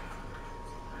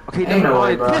 Okay, Ain't no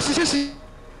way, bro. Yes,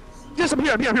 I'm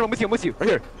here. I'm with you. Right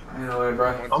here. Ain't no way,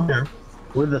 bro. I'm here.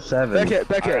 We're the 7. Beckett.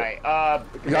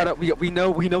 Alright, We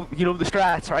know the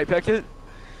strats, right, Beckett?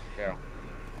 Daryl.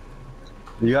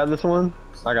 You got this one?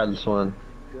 I got this one.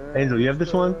 Angel, you have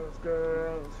this one?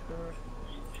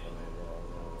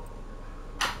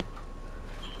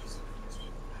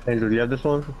 Angel, do you have this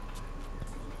one?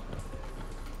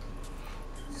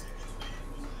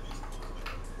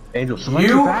 Angel, select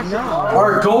You your back.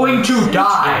 are going to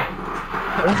die.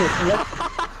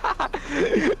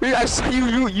 I saw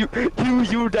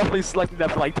you definitely selected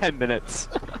that for like 10 minutes.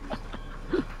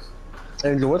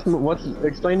 Angel, what's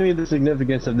explain to me the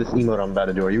significance of this emote I'm about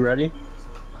to do. Are you ready?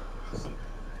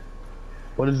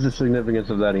 What is the significance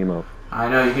of that emote? I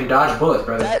know, you can dodge bullets,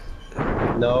 brother.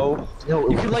 No.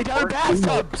 You can lay down in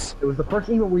bathtubs. It was the first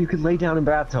emote where you could lay down in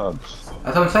bathtubs.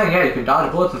 That's what I'm saying, yeah, you can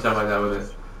dodge bullets and stuff like that with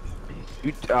it.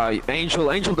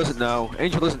 Angel doesn't know.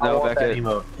 Angel doesn't know, want that Beckett.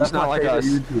 emote. He's That's not my like favorite us.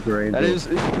 YouTuber, Angel. That is.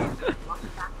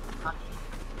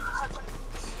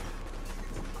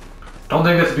 Don't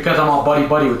think this is because I'm all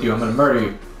buddy with you, I'm gonna murder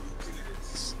you.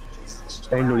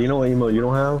 Angel, you know what emote you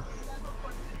don't have?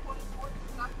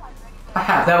 I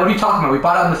have that, what are you talking about? We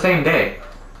bought it on the same day.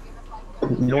 You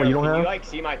know what you don't Can have? you like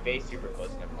see my face super close?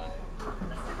 Never mind.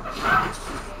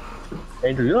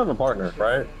 Angel, you don't have a partner,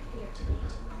 right?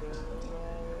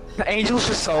 Angel's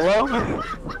just solo.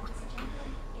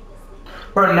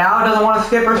 Bro, now it doesn't want to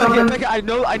skip or something? Beckett, I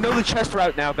know the chest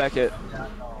route now, Beckett.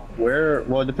 Where?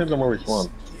 Well, it depends on where we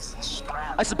spawn.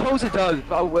 I suppose it does.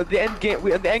 But at the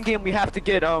end game, we have to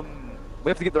get the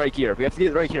right gear. We have to get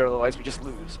the right gear, otherwise we just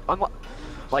lose.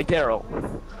 Like Daryl.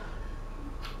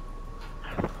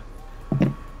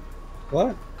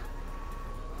 What?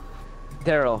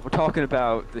 Daryl, we're talking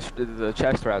about the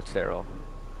chest routes, Daryl.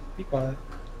 Be quiet.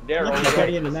 Daryl, Just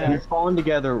ready in the We map. spawn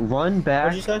together, run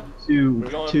back What'd you say? to we're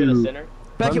going for the center.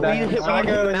 Beckett, we back. need to hit I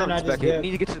go the and then I mountains, just Beckett. dip. We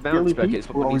need to get to the mountains, Peely Beckett. Peak. Is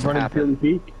Are what we needs to running happen. Peely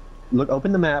Peak? Look,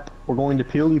 open the map. We're going to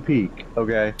Peely Peak.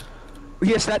 Okay.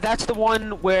 Yes, that's the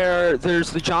one where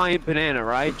there's the giant banana,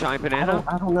 right? Giant banana?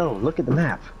 I don't know. Look at the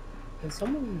map. Can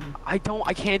someone... I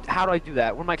can't, how do I do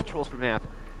that? What are my controls for map?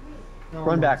 No,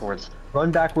 Run no. backwards.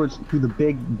 Run backwards to the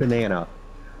big banana.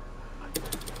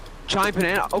 Giant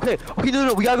banana? Okay,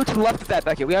 no, we gotta go to the left of that,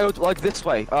 Beckett. We gotta go like this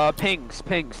way. Pings,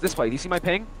 this way. Do you see my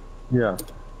ping? Yeah.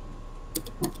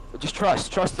 Just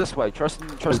trust this way. Trust in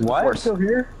the Why force. still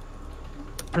here?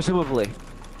 Presumably.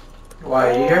 Why,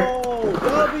 are you here? Oh,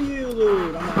 W,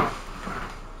 dude. I'm out.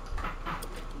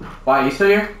 Why, are you still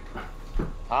here?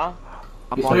 Huh?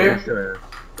 I'm You on still here. here?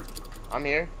 I'm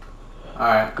here.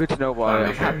 Alright. Good to know why. Wanna I'm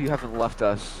make sure. happy you haven't left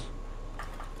us.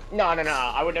 No.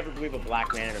 I would never believe a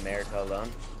black man in America alone.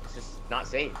 It's just not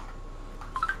safe.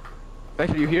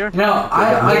 Beckett, are you here? No,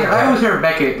 I always hear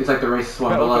Beckett is like the racist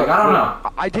one, but like, I don't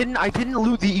know. I didn't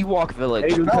loot the Ewok village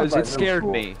Hey, dude, that was because like it scared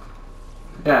middle me.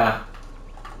 Yeah.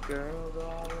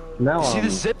 Now, See the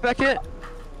zip, Beckett?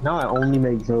 now I only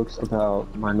make jokes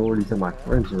about minorities that my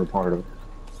friends are a part of.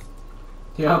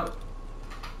 Yep.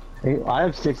 Hey, I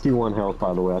have 61 health,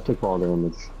 by the way. I took all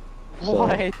damage. So,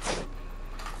 What?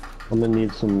 I'm gonna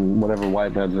need some whatever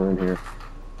white meds are in here.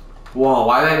 Whoa,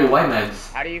 why they be white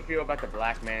meds? How do you feel about the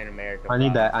black man in America? I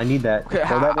need that. I need that. Okay,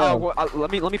 Throw that down. well,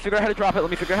 let me figure out how to drop it. Let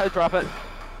me figure out how to drop it.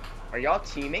 Are y'all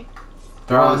teaming?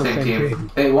 They're all the same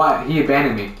team. They what? He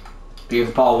abandoned me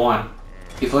because Paul won.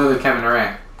 He's literally Kevin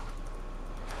Durant.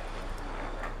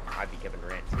 I'd be Kevin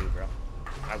Durant too, bro.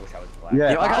 I wish I was black.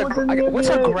 Yeah, What's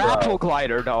a grapple bro.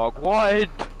 glider, dog? What?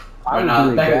 I would no,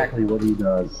 do exactly what he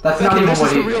does. That's not even this what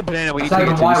is he. the real banana we need That's to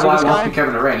not get even to. why You see this he wants guy? to be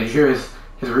Kevin Durant. Did you hear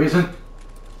his reason?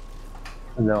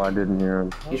 No, I didn't hear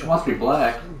him. He just wants to be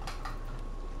black.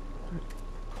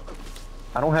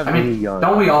 I don't have I any mean, guns.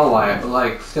 don't we all lie? But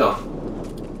like, still,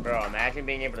 Bro, imagine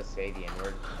being able to say the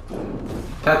N-word.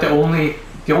 that's the only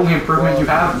improvement you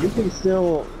have. You can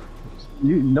still.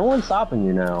 No one's stopping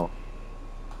you now.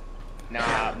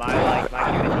 Nah, my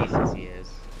human decency is.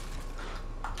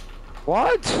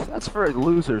 What? That's for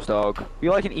losers, dog. Be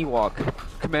like an Ewok.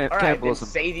 Alright, then Cannibalism.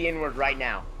 say the N-word right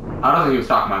now. I don't think he was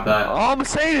talking about that. All I'm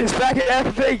saying is back at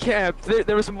FFA camp,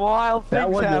 there was some wild That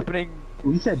things wasn't- happening.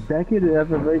 You said Beckett at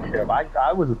FFA camp.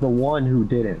 I was the one who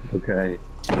didn't. Okay.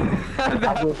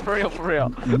 For real, for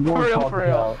real. You For won't real, talk for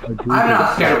real. about a group I'm not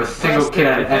of- scared of a single kid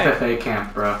at an That's FFA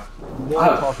camp, bro. You I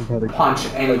won't talk about would a- punch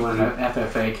anyone in an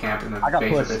FFA camp in the I got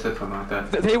face if pushed. they said something like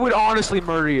that. They would honestly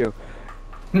murder you.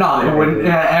 No, they wouldn't. In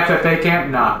an FFA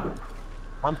camp, nah.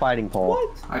 I'm fighting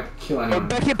Paul. I'd kill Oh, anyone.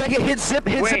 Beckett, Wait, zip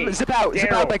out,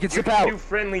 Daryl, Beckett, zip you can out. do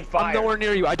friendly I'm fire. nowhere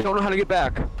near you. I don't know how to get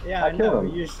back. Yeah, I I know. killed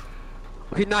him. You just,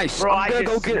 Okay, nice. Bro, I'm gonna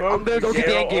go get the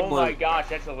Daryl. endgame Oh my loot. gosh,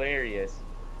 that's hilarious.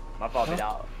 My fault, bit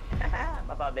out.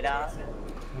 My fault, bit out.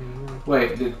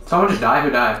 Wait, did someone just die? Who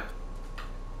died?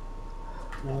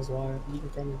 that was why. You can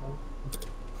tell me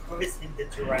Who is in the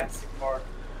Jurassic Park?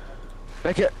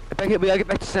 Beckett, we gotta get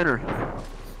back to center.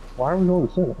 Why are we going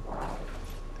to center?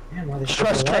 Damn, why they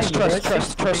Trust.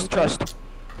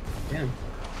 Damn.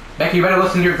 Becky, you better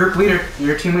listen to your group leader,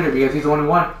 your team leader, because he's the one who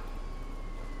won.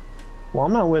 Well,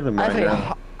 I'm not with him right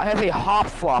now. I have a hop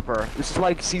flopper. This is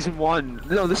like season 1.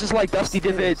 No, this is like Dusty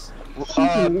Divot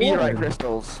Season meteorite 1.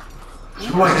 crystals.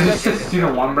 Wait, did you say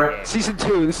season 1, bro? Season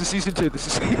 2. This is season 2. This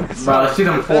is season. Bro, that's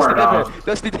season 4, dog.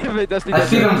 Dusty Divot. That's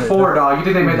season 4, dog. You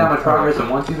think they made that much progress in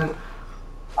one season?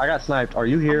 I got sniped. Are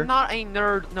you here? I'm not a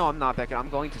nerd. No, I'm not, Beckett. I'm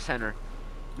going to center.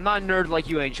 I'm not a nerd like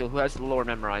you, Angel, who has the lore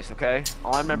memorized, okay?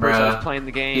 All I remember is I was Bruh. playing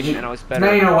the game and I was better.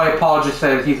 There ain't no way Paul just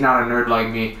said he's not a nerd like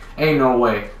me. Ain't no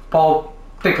way. Paul,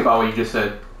 think about what you just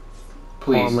said. Oh,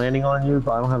 Please. I'm landing on you,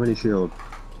 but I don't have any shield.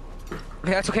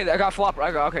 Okay, that's okay. I got flopper.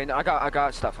 I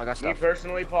got stuff. I got Me stuff.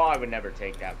 personally, Paul, I would never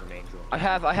take that from Angel. I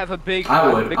have a big.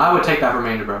 I would. Big, I would take that from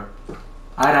Angel, bro.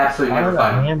 I'd absolutely I never have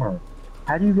fight a him. hammer.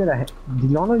 How do you get a?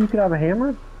 Did y'all know you could have a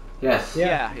hammer? Yes.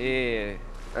 Yeah.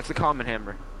 That's the common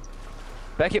hammer.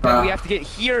 Beckett, Bruh. we have to get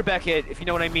here, Beckett, if you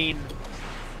know what I mean.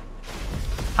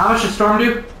 How much does Storm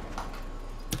do?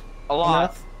 A lot.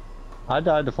 Enough. I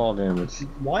died to fall damage.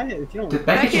 Why? If you don't. Did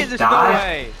Becky Beckett, just there's no die?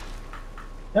 way.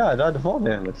 Yeah, I died to fall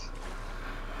damage.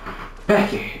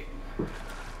 Becky.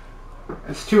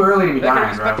 It's too early to be Beckett, are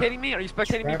dying, you bro. spectating me? Are you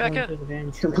spectating me, Traveling Beckett? to the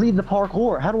damn tree. Complete the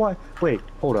parkour. How do I? Wait,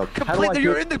 hold up. How do I? Complete.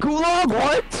 You're in the gulag.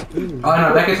 What? Oh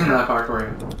no, Becky's in that part for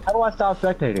you. How do I stop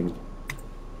spectating?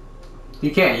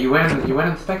 You can't. You win in the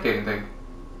spectating thing.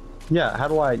 Yeah, how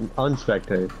do I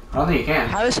unspectate? I don't think you can.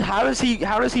 How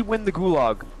does he win the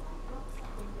gulag?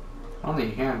 I don't think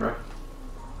you can, bro.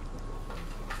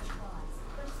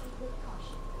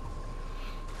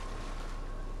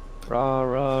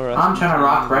 I'm trying to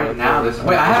rock right now.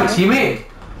 Wait, I have a teammate.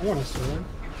 I want a sword.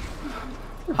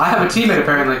 I have a teammate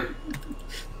apparently.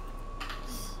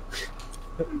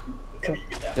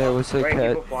 There was a Wait, cat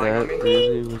people flying on that me?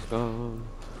 really was gone.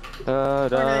 Da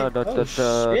da da da Oh,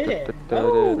 shit. da.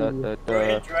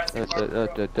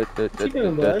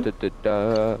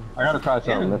 I gotta try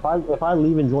something. If I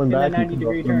leave and join In back, that you can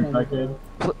 90-degree go turn. unspectate.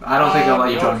 I don't think they'll let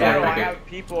you No, join bro, back, I Becky. have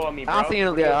people on me, bro. I don't think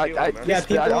it'll. What are Yeah, you doing, man? Yeah, I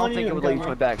people don't on think you it would and let you come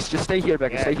join back. Just stay here,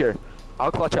 Becky. Yeah. Stay here.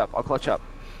 I'll clutch up. I'll clutch up.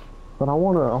 But I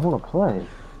wanna play.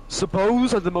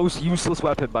 Bows are the most useless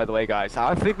weapon, by the way, guys.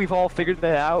 I think we've all figured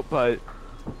that out, but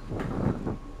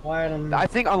Why don't? I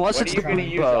think unless What it's are the you gonna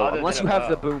boom use bow, other unless than you a have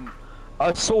the bow? boom,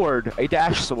 a sword, a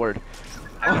dash sword.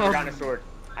 I forgot a sword.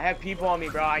 I have people on me,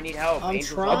 bro. I need help. I'm Angel's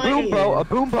trying. on me. A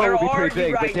boom bow Where would be are pretty you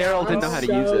big, but right Daryl now? didn't know how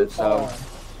to use it, so.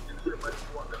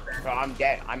 Bro, I'm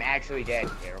dead. I'm actually dead,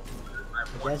 Daryl.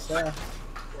 Yes,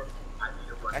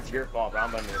 That's your fault, bro.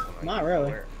 I'm under this one. Not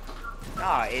really.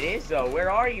 Nah, it is though. Where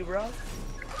are you, bro?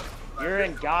 You're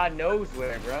in God knows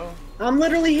where, bro. I'm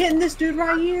literally hitting this dude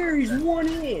right here. He's one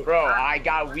hit. Bro, I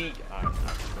got weak.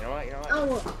 You know what? You know what? I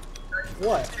want.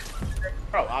 What?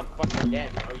 Bro, I'm fucking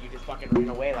dead, bro. You just fucking ran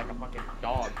away like a fucking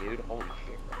dog, dude. Holy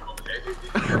shit, bro.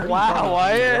 Wow,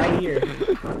 Wyatt. Right here.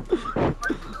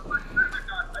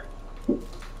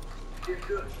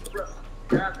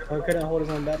 Oh, couldn't hold his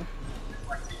own battle.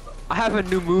 I have a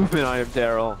new movement item,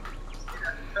 Daryl.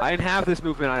 I didn't have this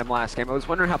movement item last game. I was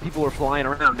wondering how people were flying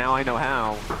around. Now I know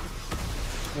how.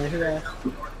 Where's that?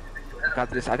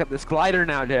 I got this glider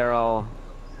now, Daryl.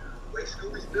 It's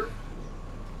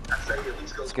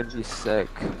gonna be sick.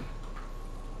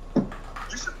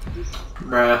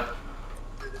 Bruh.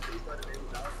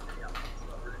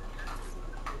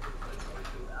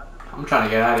 I'm trying to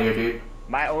get out of here, dude.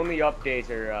 My only updates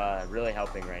are really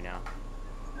helping right now.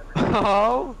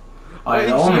 Oh? Oh, yeah,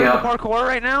 you only doing up. parkour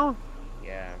right now?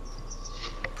 Yeah.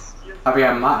 Oh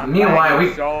yeah, me and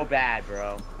Wyatt, so bad,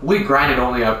 bro. we grinded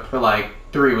only up for like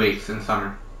 3 weeks in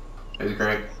summer. It was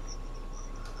great.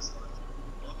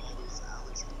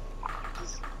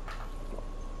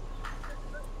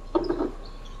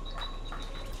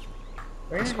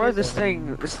 I swear this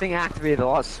thing activated a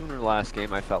lot sooner last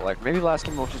game, I felt like. Maybe last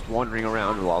game I was just wandering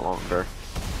around a lot longer.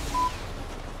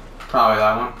 Probably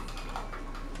that one.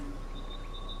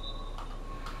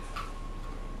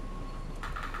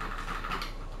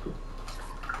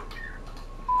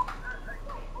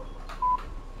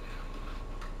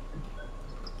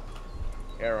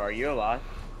 Arrow, are you alive?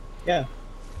 Yeah.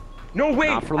 No, wait!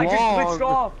 Not for I just long. glitched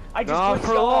off! I just Not glitched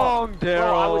for off! long, Bro,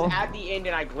 I was Daryl. at the end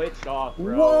and I glitched off,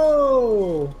 bro.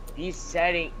 Whoa! These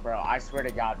settings, bro, I swear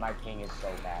to God, my ping is so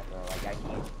bad, bro. Like,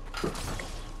 I need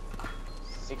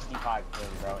 65 ping,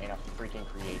 bro, in a freaking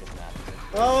creative map.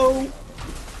 Oh!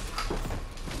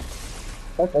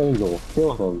 That's Angel.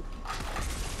 Kill him.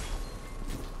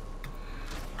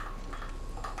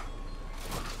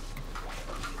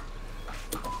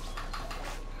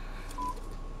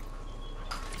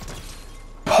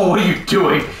 Oh, what are you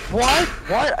doing? What?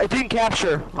 What? I didn't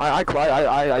capture.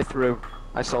 I threw.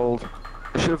 I sold.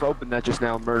 I should have opened that just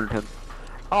now and murdered him.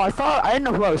 Oh, I didn't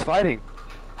know who I was fighting.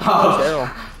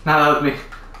 Oh, now that was me.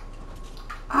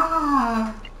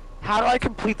 Ah. How do I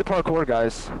complete the parkour,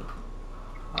 guys?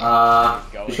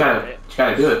 You just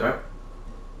gotta do it, bro.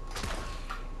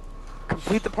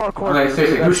 Complete the parkour. Okay,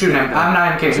 seriously, who's shooting at me? I'm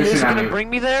not in case. Who's Is it shooting at gonna me? bring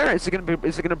me there? Is it gonna bring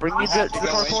me to the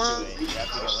parkour?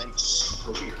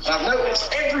 And I've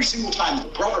noticed every single time the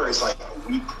brother is like,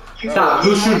 Stop.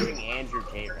 Who's shooting? Andrew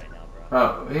Tate right now,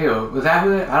 bro. Oh, ew. Was that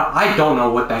who? I don't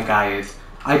know what that guy is.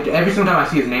 Every single time I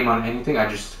see his name on anything, I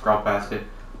just scroll past it.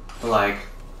 But like,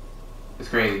 it's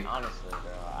crazy. Honestly, bro,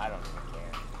 I don't even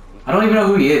care. I don't even know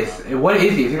who he is. What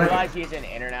is he? Is he I like? realize he's an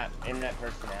internet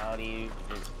personality,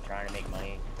 just trying to make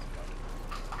money.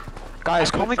 Guys,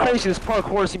 call me crazy. This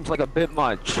parkour seems like a bit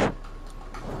much.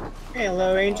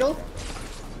 Hello, Angel.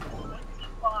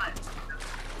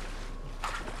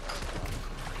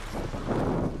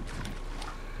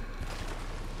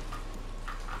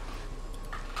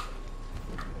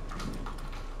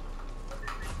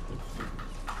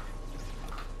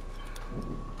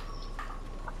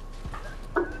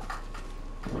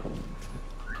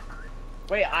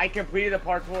 Wait, I completed the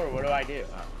parkour. What do I do?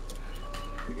 Oh.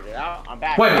 Figured it out. I'm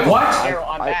back. Wait, what? Daryl,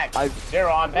 I'm back.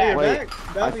 Daryl, I'm back. Wait.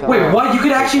 Wait, what? You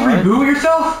could actually reboot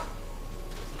yourself?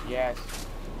 Yes.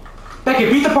 Becky,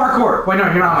 beat the parkour. Wait, no,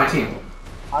 you're not on my team.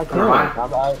 I Never mind.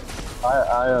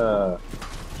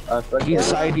 can't. He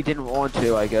decided he didn't want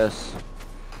to, I guess.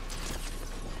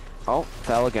 Oh,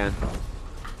 fell again.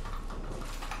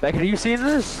 Becky, are you seeing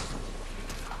this?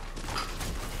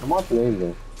 I'm watching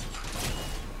Angel.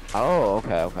 Oh,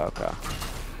 okay.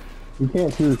 You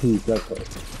can't choose who you set there.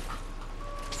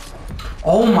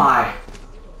 Oh my.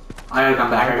 I gotta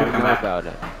come back. I gotta don't come know back. about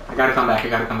it. I gotta come back. I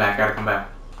gotta come back. I gotta come back.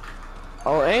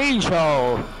 Oh,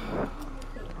 Angel!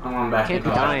 I'm going back. Can't be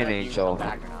What dying, You can come Angel.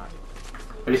 back or not.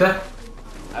 do you say?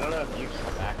 I don't know if you can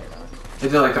come back or not.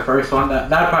 Is it like the first one?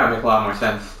 That'd probably make a lot more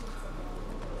sense.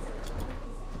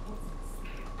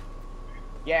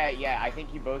 Yeah, I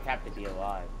think you both have to be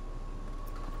alive.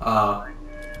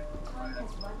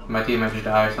 My team might just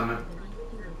die or something.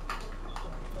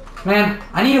 Man,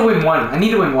 I need to win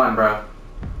one. Bro.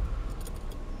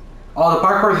 Oh, the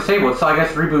parkour is disabled, so I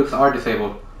guess reboots are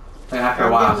disabled. Like after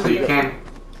a while, so you can't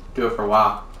do it for a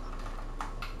while.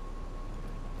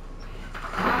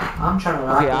 I'm trying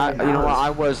to. Okay, you know what? I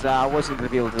wasn't gonna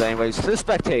be able to do that anyways. So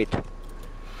spectate.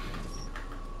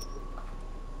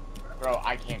 Bro,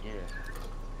 I can't do this.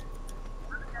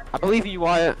 I believe in you,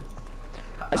 Wyatt.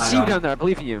 I see you down there. I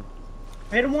believe in you.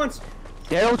 I hit him once.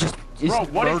 Daryl just is Bro,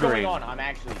 what is murdering. going on? I'm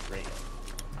actually great.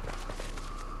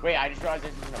 Wait, I just realized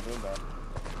this isn't a boom bow.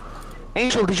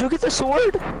 Angel, did you get the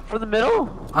sword from the middle?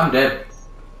 I'm dead.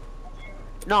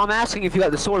 No, I'm asking if you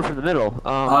got the sword from the middle.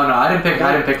 Oh no, I didn't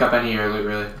pick up any of your loot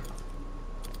really.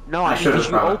 No, I mean, should've did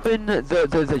you probably. open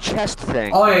the chest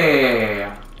thing? Oh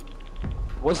yeah.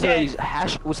 Was there a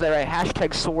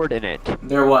hashtag sword in it?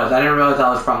 There was. I didn't realize that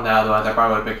was from that. Otherwise, I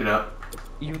probably would have picked it up.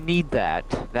 You need that.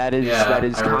 That is Yeah,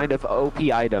 kind of OP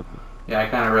item. Yeah, I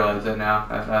kind of realize it now.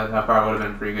 That probably would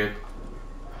have been pretty good.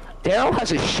 Daryl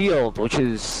has a shield, which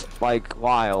is like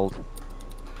wild.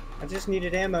 I just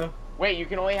needed ammo. Wait, you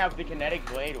can only have the kinetic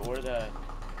blade or the.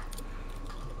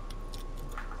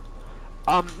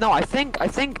 No, I think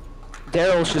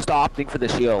Daryl's just opting for the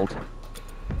shield.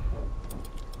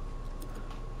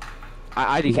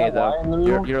 IDK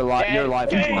though, your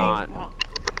life is not.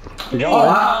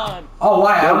 Oh,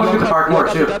 why? I want to do the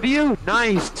parkour too. W,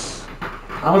 nice.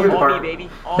 I want to do the On me, parkour. baby.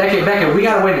 Beckett, we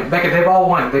gotta win it. Beckett, they've all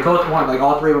won. They both won. Like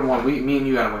all three of them won. Me and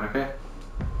you gotta win. Okay.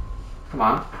 Come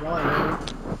on. Y'all ain't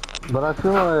winning. But I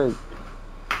feel like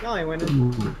Y'all ain't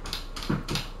winning.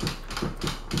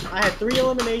 I had 3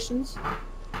 eliminations.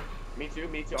 Me too.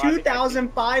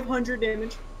 2,500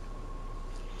 damage.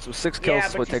 So 6 kills Yeah,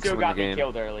 is but what you takes still to win got the me game.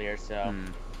 killed earlier, so.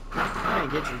 I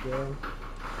didn't get you, girl.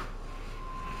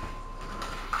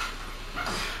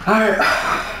 Alright.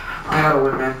 I gotta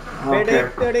win, man. I don't care.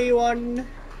 31.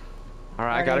 All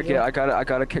right, I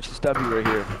gotta catch this W right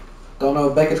here. Don't know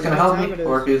if Beckett's gonna help What time me it is?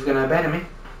 or if he's gonna abandon me.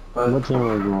 But what team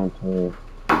are we going to?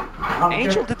 I don't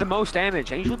Angel care. did the most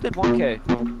damage. Angel did 1K.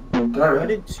 Did I I really?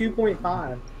 did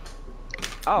 2.5.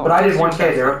 Oh, But I did missed your 1K,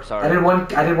 stats, Daryl. Sorry, I did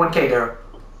 1K, Daryl.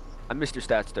 I missed your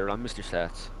stats, Daryl. I missed your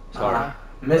stats. Sorry.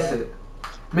 Miss it.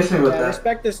 Miss me with Yeah, that.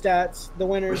 respect the stats. The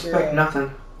winners Respect are.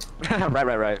 nothing.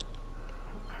 right.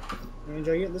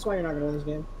 Angel, this is why you're not gonna win this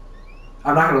game.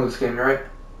 I'm not gonna lose this game, you're right?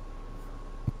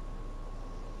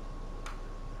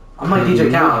 I'm like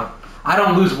DJ Khaled. I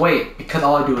don't lose weight because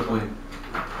all I do is win.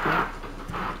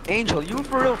 Angel, you were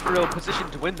for real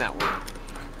positioned to win that one.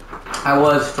 I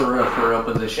was for real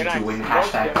position Then to I win. smoked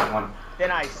Hashtag him. that one.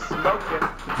 Then I smoked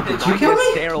him. Did you kill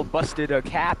me? Daryl busted a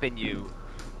cap in you.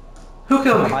 Who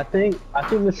killed me? I think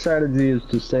the strategy is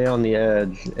to stay on the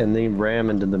edge and then ram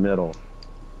into the middle.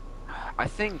 I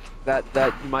think that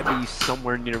you might be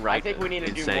somewhere near right. I think we need to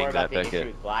in do saying more about that, the issue Beckett.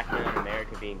 with black men in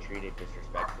America being treated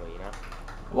disrespectfully, you know?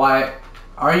 Why?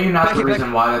 Are you not the Beckett,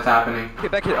 reason why that's happening? Hey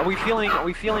Beckett, are we feeling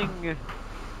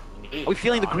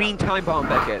the green time bomb,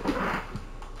 Beckett?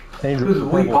 Angel, Who's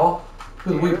we, Paul?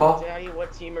 Who's we, Paul? Daddy,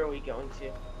 what team are we going to?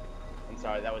 I'm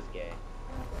sorry, that was gay.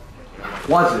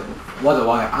 Was it? Was it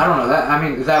why? I don't know that. I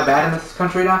mean, is that bad in this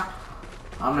country now?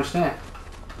 I don't understand.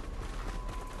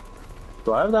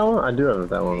 Do I have that one? I do have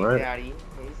that one, Hey, right? Daddy.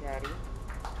 Hey, Daddy.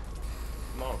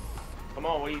 Come on. Come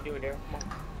on, what are you doing there? Come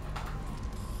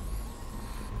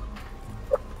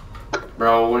on.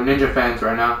 Bro, we're Ninja fans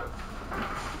right now.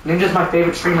 Ninja's my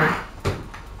favorite streamer.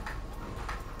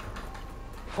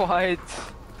 What?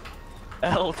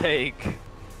 L take.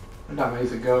 That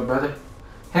makes a GOAT, brother.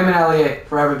 Him and LEA,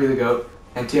 forever be the GOAT.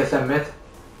 And TSM Myth.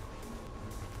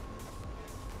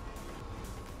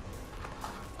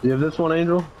 Do you have this one,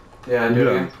 Angel? Yeah, do it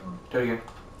Yeah. again. Do it again.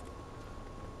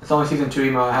 It's only season 2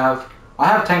 emo I have. I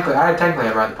have Tankley. I had Tankley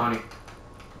at Ride the Pony.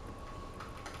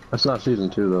 That's not season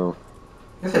 2 though.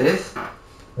 Yes, it is.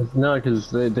 It's not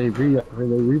because they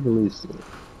re-released it.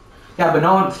 Yeah, but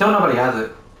no one, still nobody has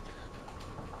it.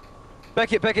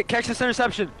 Beckett, catch this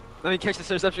interception. Let me catch this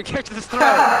interception. Catch this throw.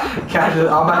 Catch it.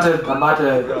 I'm about to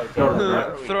throw it,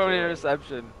 bro. Throw an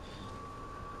interception.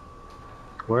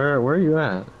 Where are you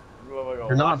at?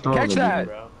 You're not throwing Catch it. that.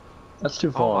 Bro. That's too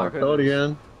Oh far. my Throw it goodness.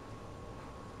 again.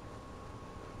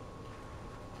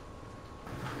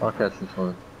 I'll catch this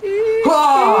one.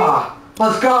 Ah!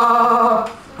 Let's go!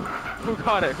 Who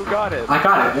got it? Who got it? I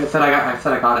got it. I said I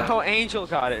got it. Oh, Angel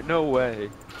got it. No way.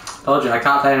 Told you, I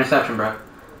caught that interception, bro.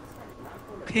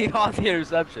 He got the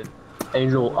interception.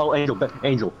 Angel. Oh,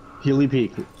 Angel. Peely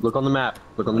Peak. Look on the map.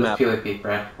 Look on the map. Let's peek,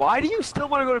 bro. Why do you still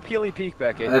want to go to Peely Peak,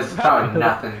 Beckett? That's probably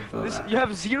nothing. You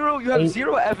have zero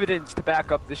evidence to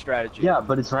back up this strategy. Yeah,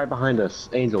 but it's right behind us.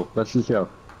 Angel. Let's just go.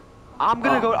 I'm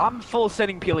gonna go. I'm full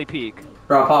sending Peely Peak.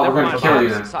 Bro, Paul, Never we're gonna mind, kill you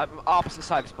then. opposite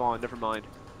side spawn. Never mind.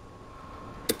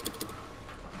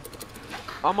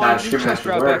 I'm Nah, on a new streaming chest has to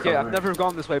route, work, Beckett. I've alright. never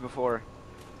gone this way before.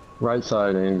 Right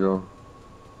side, Angel.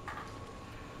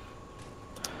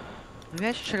 Maybe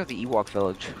I should check out the Ewok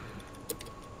village.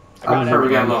 I'm sure we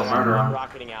got a little I'm murder on.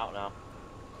 rocketing out now.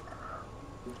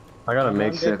 I got a I'm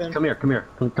makeshift. dipping. Come here. Come to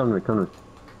me. Come to me.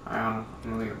 Alright,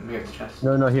 let me get the chest.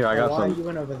 No, here. I got Why some. you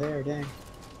went over there? Dang.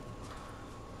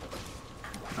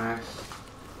 Nice.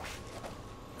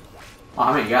 Oh,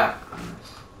 how many you got? Nice.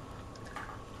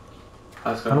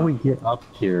 Let's go. How do we get up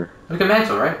here? We can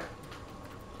mantle, right?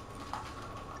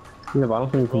 Yeah, but I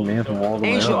don't think we can mantle all the way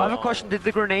Angel, I up. have a question. Did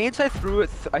the grenades I throw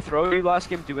at you last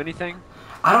game do anything?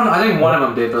 I don't know. I think one of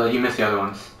them did, but you missed the other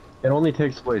ones. It only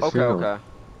takes place Okay, soon. okay.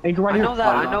 Angel, right I here. know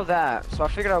that. I know that. So I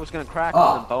figured I was gonna crack him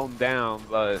and bow him down,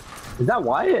 but Is that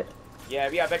Wyatt? Yeah,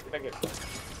 back up.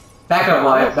 Back up,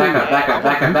 Wyatt. Back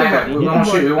up. We won't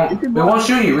shoot you. We won't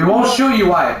shoot you. We won't shoot you,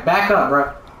 Wyatt. Back up, bro.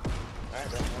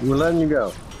 Alright, bro. We're letting you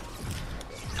go.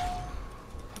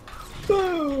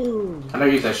 Boom! I know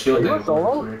you use that shield Are you thing. a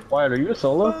solo? Wyatt, are you a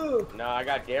solo? Boom! No, I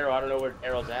got Daryl. I don't know where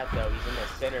Daryl's at though. He's in the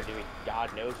center doing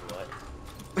God knows what.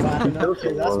 I know,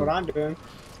 'cause that's what I'm doing.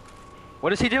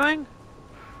 what is he doing?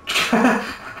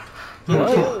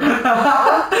 What?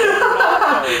 That's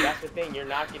the thing. You're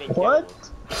not getting What?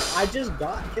 kills. I just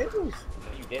got kills. No,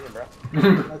 you didn't, bro.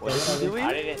 Okay, What is he whatever. doing?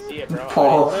 I didn't see it, bro.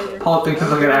 Paul thinks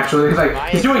it's like an actual. He's like,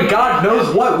 he's doing God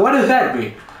knows what. What does that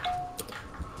mean?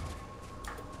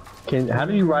 How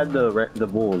do you ride the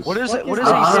bulls? What is it? What I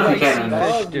does don't know a if you can. fish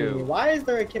above me? do? Why is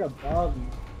there a kid above me?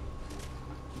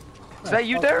 Is that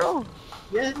you, Daryl?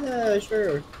 Yeah,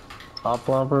 sure. Top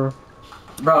flopper.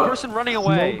 Bro, Person running Smoke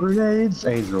away. grenades.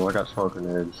 Angel, I got smoke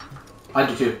grenades. I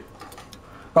do too.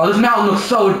 Bro, this mountain looks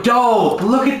so dope.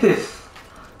 Look at this.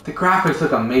 The graphics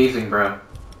look amazing, bro.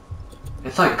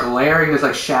 It's like glaring. There's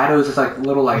like shadows. It's like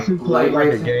little like This is light like a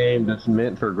rays. game that's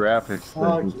meant for graphics.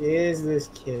 Fuck is this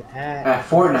kid at?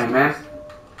 Fortnite, man.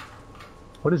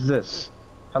 What is this?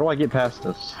 How do I get past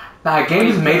this? Nah,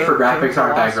 games made for graphics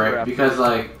aren't that great because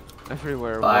like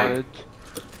Everywhere Like, would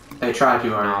they try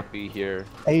too hard. not be here.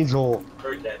 Angel.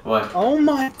 What? Oh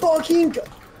my fucking god!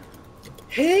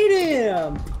 Hate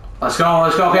him! Let's go.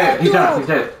 Okay, he's done. He's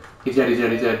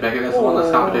dead. Becky, that's one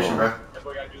less competition, bro.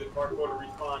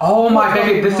 Oh my,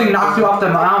 Becky, this thing knocks you off the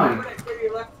mountain.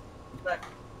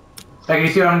 Becky, you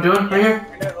see what I'm doing right here?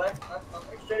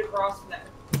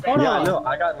 Hold Yeah, on. no,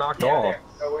 I got knocked off.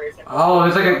 Oh,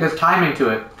 there's timing to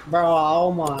it. Bro,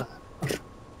 oh my.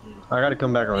 I gotta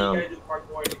come back around.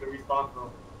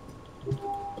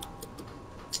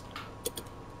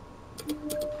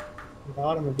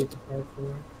 God, I'm gonna beat the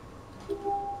parkour.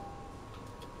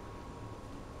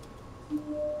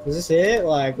 Is this it?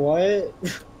 Like, what?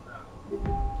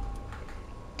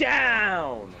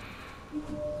 Down.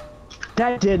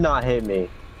 That did not hit me.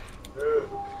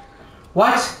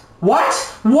 What? I'm at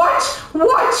the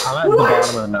bottom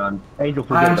of the mountain. Angel,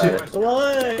 I'm forget too. that.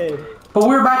 Blood! But we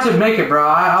were about to make it, bro.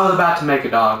 I was about to make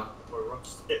it, dog.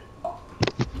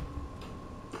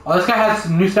 Oh, this guy has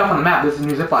some new stuff on the map. This is a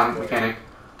new zipline mechanic.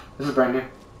 This is brand new. Yeah,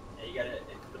 you gotta, it's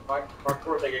the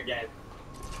parkour thing again.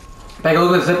 Becky,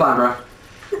 look at the zipline, bro.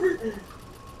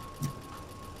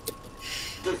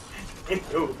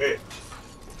 Into it.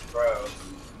 Bro.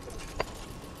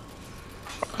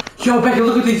 Yo, Becky,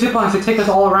 look at these ziplines. They take us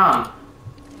all around.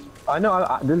 I know,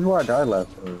 this is where I died last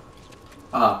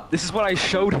time. This is what I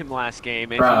showed him last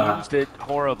game, and Bruh. he used it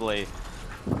horribly.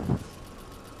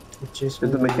 Is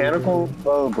the mechanical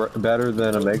bow better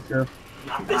than a makeshift?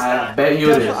 I bet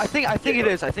you it is. I think it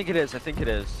is. I think it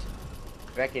is.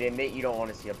 Becky, admit you don't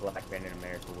want to see a black man in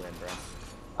America win, bro.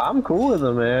 I'm cool with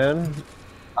them, man.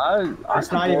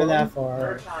 It's not even that far.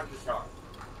 Third time's the charm.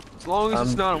 As long as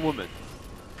it's not a woman.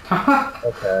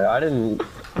 Okay, I didn't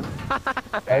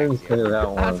say that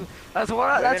one. That's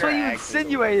what you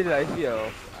insinuated, I feel.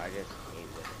 I guess.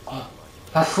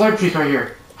 That slurp juice right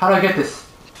here. How do I get this?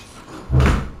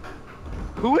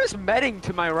 Who is medding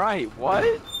to my right? What?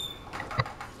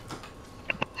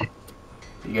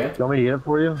 You good? You want me to get it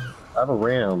for you? I have a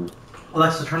ram.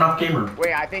 Alexa, turn off gamer.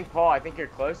 Wait, I think Paul. I think you're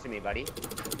close to me, buddy.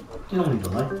 You don't need to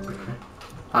like it.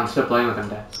 I'm still playing with him,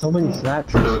 Dad. So many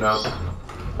snacks. So dope.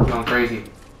 I'm going crazy.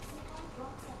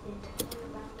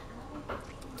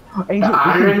 Angel,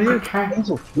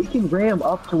 Angel, we can ram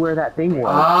up to where that thing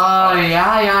was. Oh,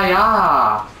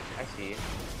 yeah. I see.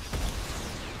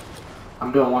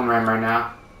 I'm doing one ram right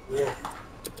now. It's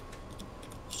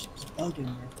bugging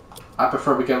me. I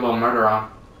prefer we get a little murder on.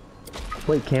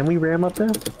 Wait, can we ram up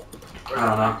there? I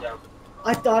don't know.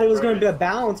 I thought it was gonna be a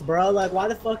balance, bro. Like, why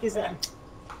the fuck is that?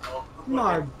 Oh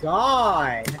my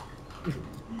god.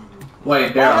 Wait, I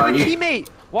Daryl, have are a you? teammate.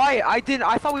 Why? I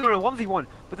thought we were in a 1v1,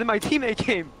 but then my teammate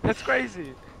came. That's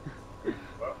crazy.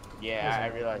 Yeah, I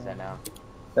realize that now.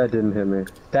 That didn't hit me.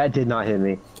 That did not hit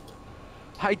me.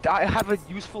 I have a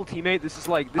useful teammate. This has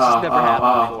never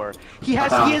happened before. He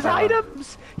has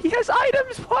items. He has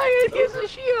items. Wyatt, he has a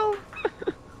shield.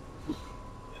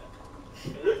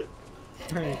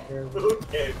 Okay,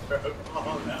 bro, come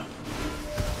on now.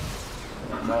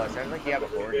 Well, it sounds like you have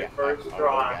a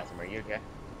orgasm. Are you okay?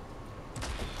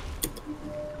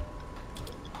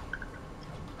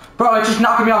 Bro, it's just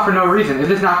knocking me off for no reason. It's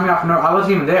just knocking me off for no. I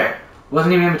wasn't even there.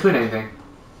 Wasn't even in between anything.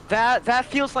 That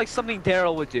feels like something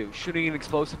Daryl would do. Shooting an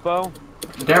explosive bow.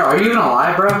 Daryl, are you even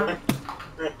alive, bro?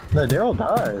 No, Daryl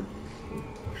died.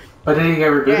 But did he get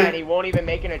rebooted? Yeah, and he won't even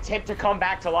make an attempt to come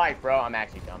back to life, bro. I'm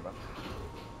actually dumb,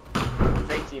 bro.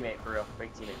 Great teammate, for real.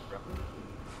 Great teammate, bro.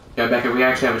 Yeah, Becca, we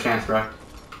actually have a chance, bro.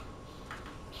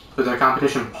 Who's our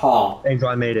competition? Paul. Angel,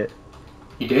 I made it.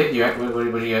 You did? What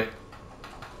did you get?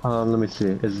 Let me see.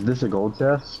 Is this a gold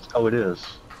chest? Oh, it is.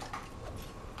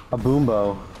 A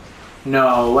boombo.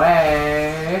 No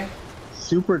way.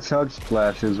 Super chug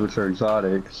splashes, which are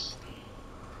exotics.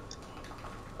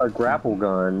 A grapple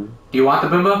gun. Do you want the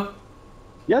boombo?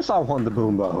 Yes, I want the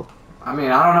boombo. I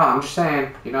mean, I don't know. I'm just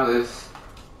saying. You know, there's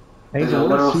a Angel,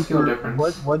 little skill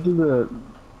difference. What do the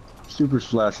super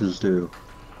splashes do?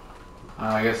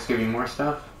 I guess give you more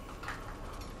stuff.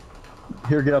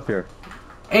 Here, get up here.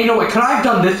 Angel, wait, could I have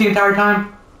done this the entire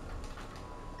time?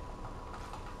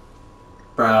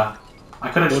 Bruh. I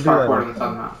could have just We'll do that parkoured and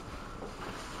something out.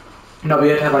 No, but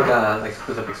you have to have like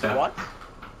specific stuff. What?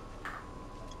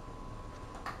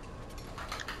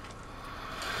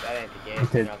 That ain't the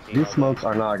game. Okay, these smokes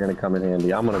are not gonna come in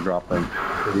handy. I'm gonna drop them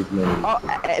for these minis. Oh,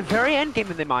 at very end game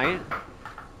they might.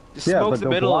 Just Yeah, smoke but the they'll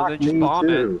middle and block then just me bomb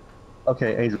too.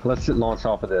 Okay, Angel, let's just launch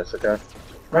off of this, okay?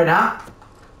 Right now?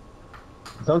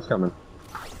 Zone's coming.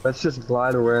 Let's just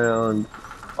glide around.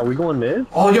 Are we going mid?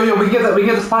 Oh, yo, we can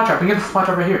get the spot trap. We can get the spot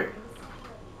trap right here.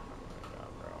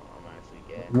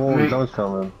 Well, zone's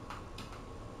coming.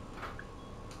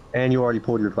 And you already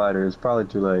pulled your fighter. It's probably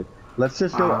too late. Let's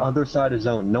just go other side of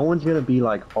zone. No one's gonna be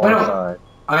like far side.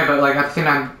 Okay, but like at the same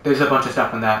time, there's a bunch of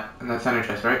stuff in that center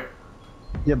chest, right?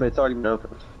 Yeah, but it's already been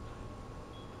opened.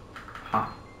 Huh.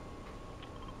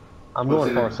 I'm What's going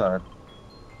in far it? side.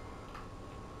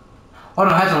 Oh no,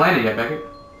 it hasn't landed yet, Becky.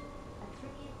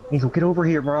 Angel, get over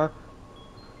here, bro.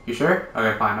 You sure?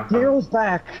 Okay, fine. I'm fine. Daryl's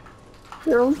back.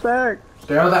 Daryl's back.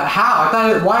 Daryl's that? How? I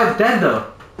thought why it's dead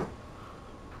though?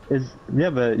 Yeah,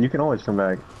 but you can always come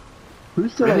back.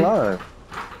 Who's still Really? alive?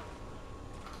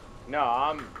 No,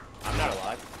 I'm not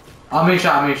alive. I'm being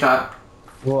shot.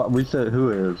 Well, we said who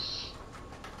is.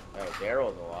 Oh,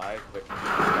 Daryl's alive, but he's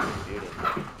got muted.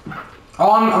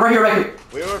 Oh, I'm right here, Becky.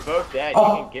 We were both dead.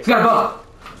 Oh, You can he's got a bow.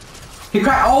 He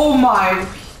cracked. Oh my.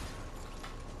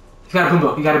 He's got a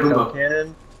boombo. He got a boombo.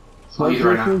 Cannon. I'll use it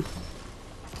right now.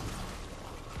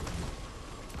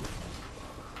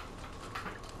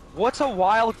 What's a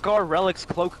wild guard relics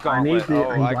cloak I need gauntlet? the,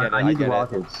 Oh, I get it. I need the get it.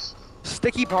 rockets.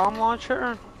 Sticky bomb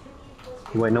launcher?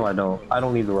 Wait, no, I don't. I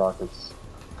don't need the rockets.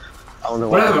 I don't know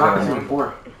What why are the I rockets don't. even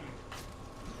for?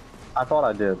 I thought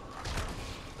I did.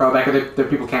 Bro, Becca, there are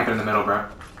people camping in the middle, bro.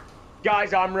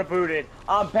 Guys, I'm rebooted.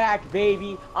 I'm back,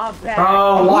 baby. I'm back.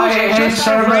 Bro, why Who's ain't just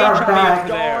server out are of back?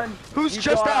 there? Who's You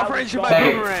just thought out of I range was of my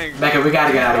gone? boomerang? Becca, we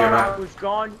gotta get out of here, I bro. was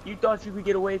gone. You thought you could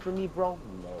get away from me, bro?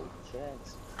 No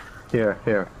chance.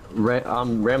 Here.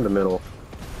 I'm ram the middle.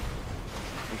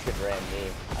 You should ram me.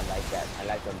 I like that. I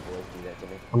like when boys do that to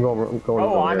me. I'm going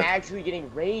Bro, over I'm here. actually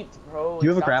getting raped, bro. Do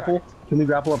you have a Stop grapple? trying Can we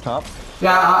grapple up top?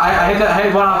 Yeah, I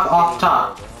hit one off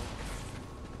top.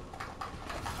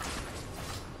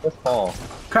 Let's fall.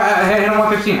 Hit him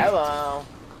 115. Hello.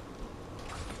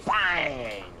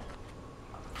 Bang.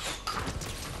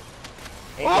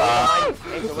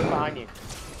 Angel, look behind you.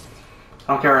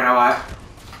 I don't care right now why.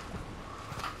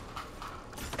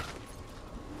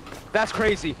 That's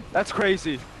crazy. That's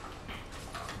crazy.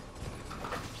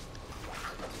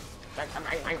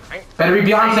 Better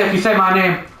be Beyonce if you say my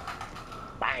name.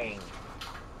 Bang.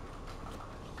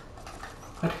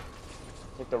 What?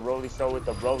 Hit the rolly show with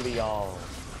the rolly on.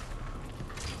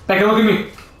 Becca, look at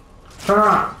me. Turn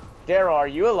around. Daryl, are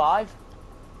you alive?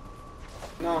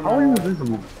 No, How are you no.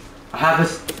 invisible? I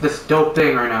have this dope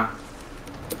thing right now.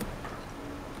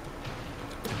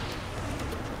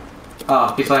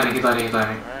 Oh, he's landing.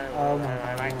 Oh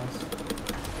my goodness.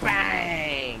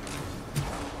 Bang.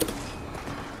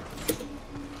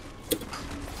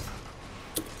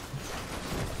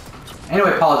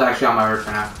 Anyway, Paul is actually on my roof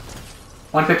right now.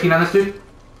 115 on this dude.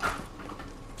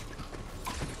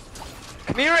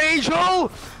 Come here,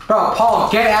 Angel! Bro, Paul,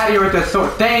 get out of here with this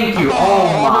sword. Thank you. Oh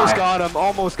Almost my. got him.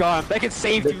 Almost got him. Beckett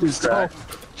saved This you is so crack.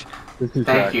 much. This is Thank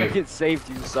crack. you. Beckett saved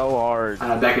you so hard. I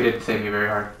know Becca did save me very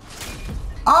hard.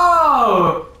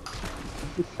 Oh!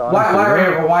 This is shot Why into right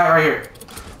the- here? Why right here?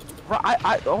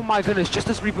 Oh my goodness, just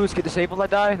this reboots get disabled, I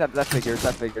die? That figures.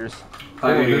 Oh, Oh,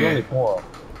 yeah, there's yeah, only yeah. 4.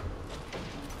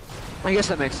 I guess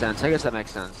that makes sense.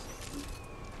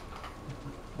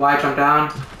 Why jump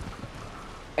down?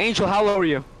 Angel, how low are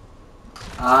you?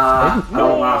 I don't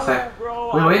know what I'll say.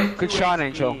 Bro, Wait. Good shot,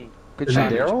 Angel. Good Is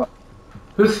shot. it Daryl?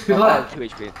 Who's Oh, left? 2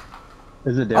 HP.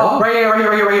 Is it Oh, Daryl?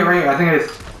 right here. I think it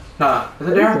is. No, is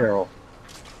it It is Darren? Daryl.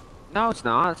 No, it's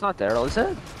not. It's not Daryl, is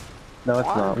it? No, it's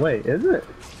Why? not. Wait, is it?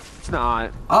 It's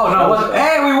not. Oh no! It wasn't.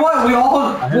 Hey, we won! We all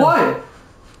won!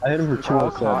 I hit him for Oh,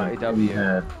 207. W.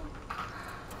 Yeah.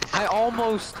 I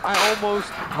almost. If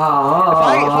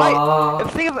Ah.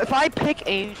 I pick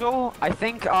Angel, I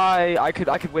think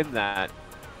I could win that.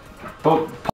 But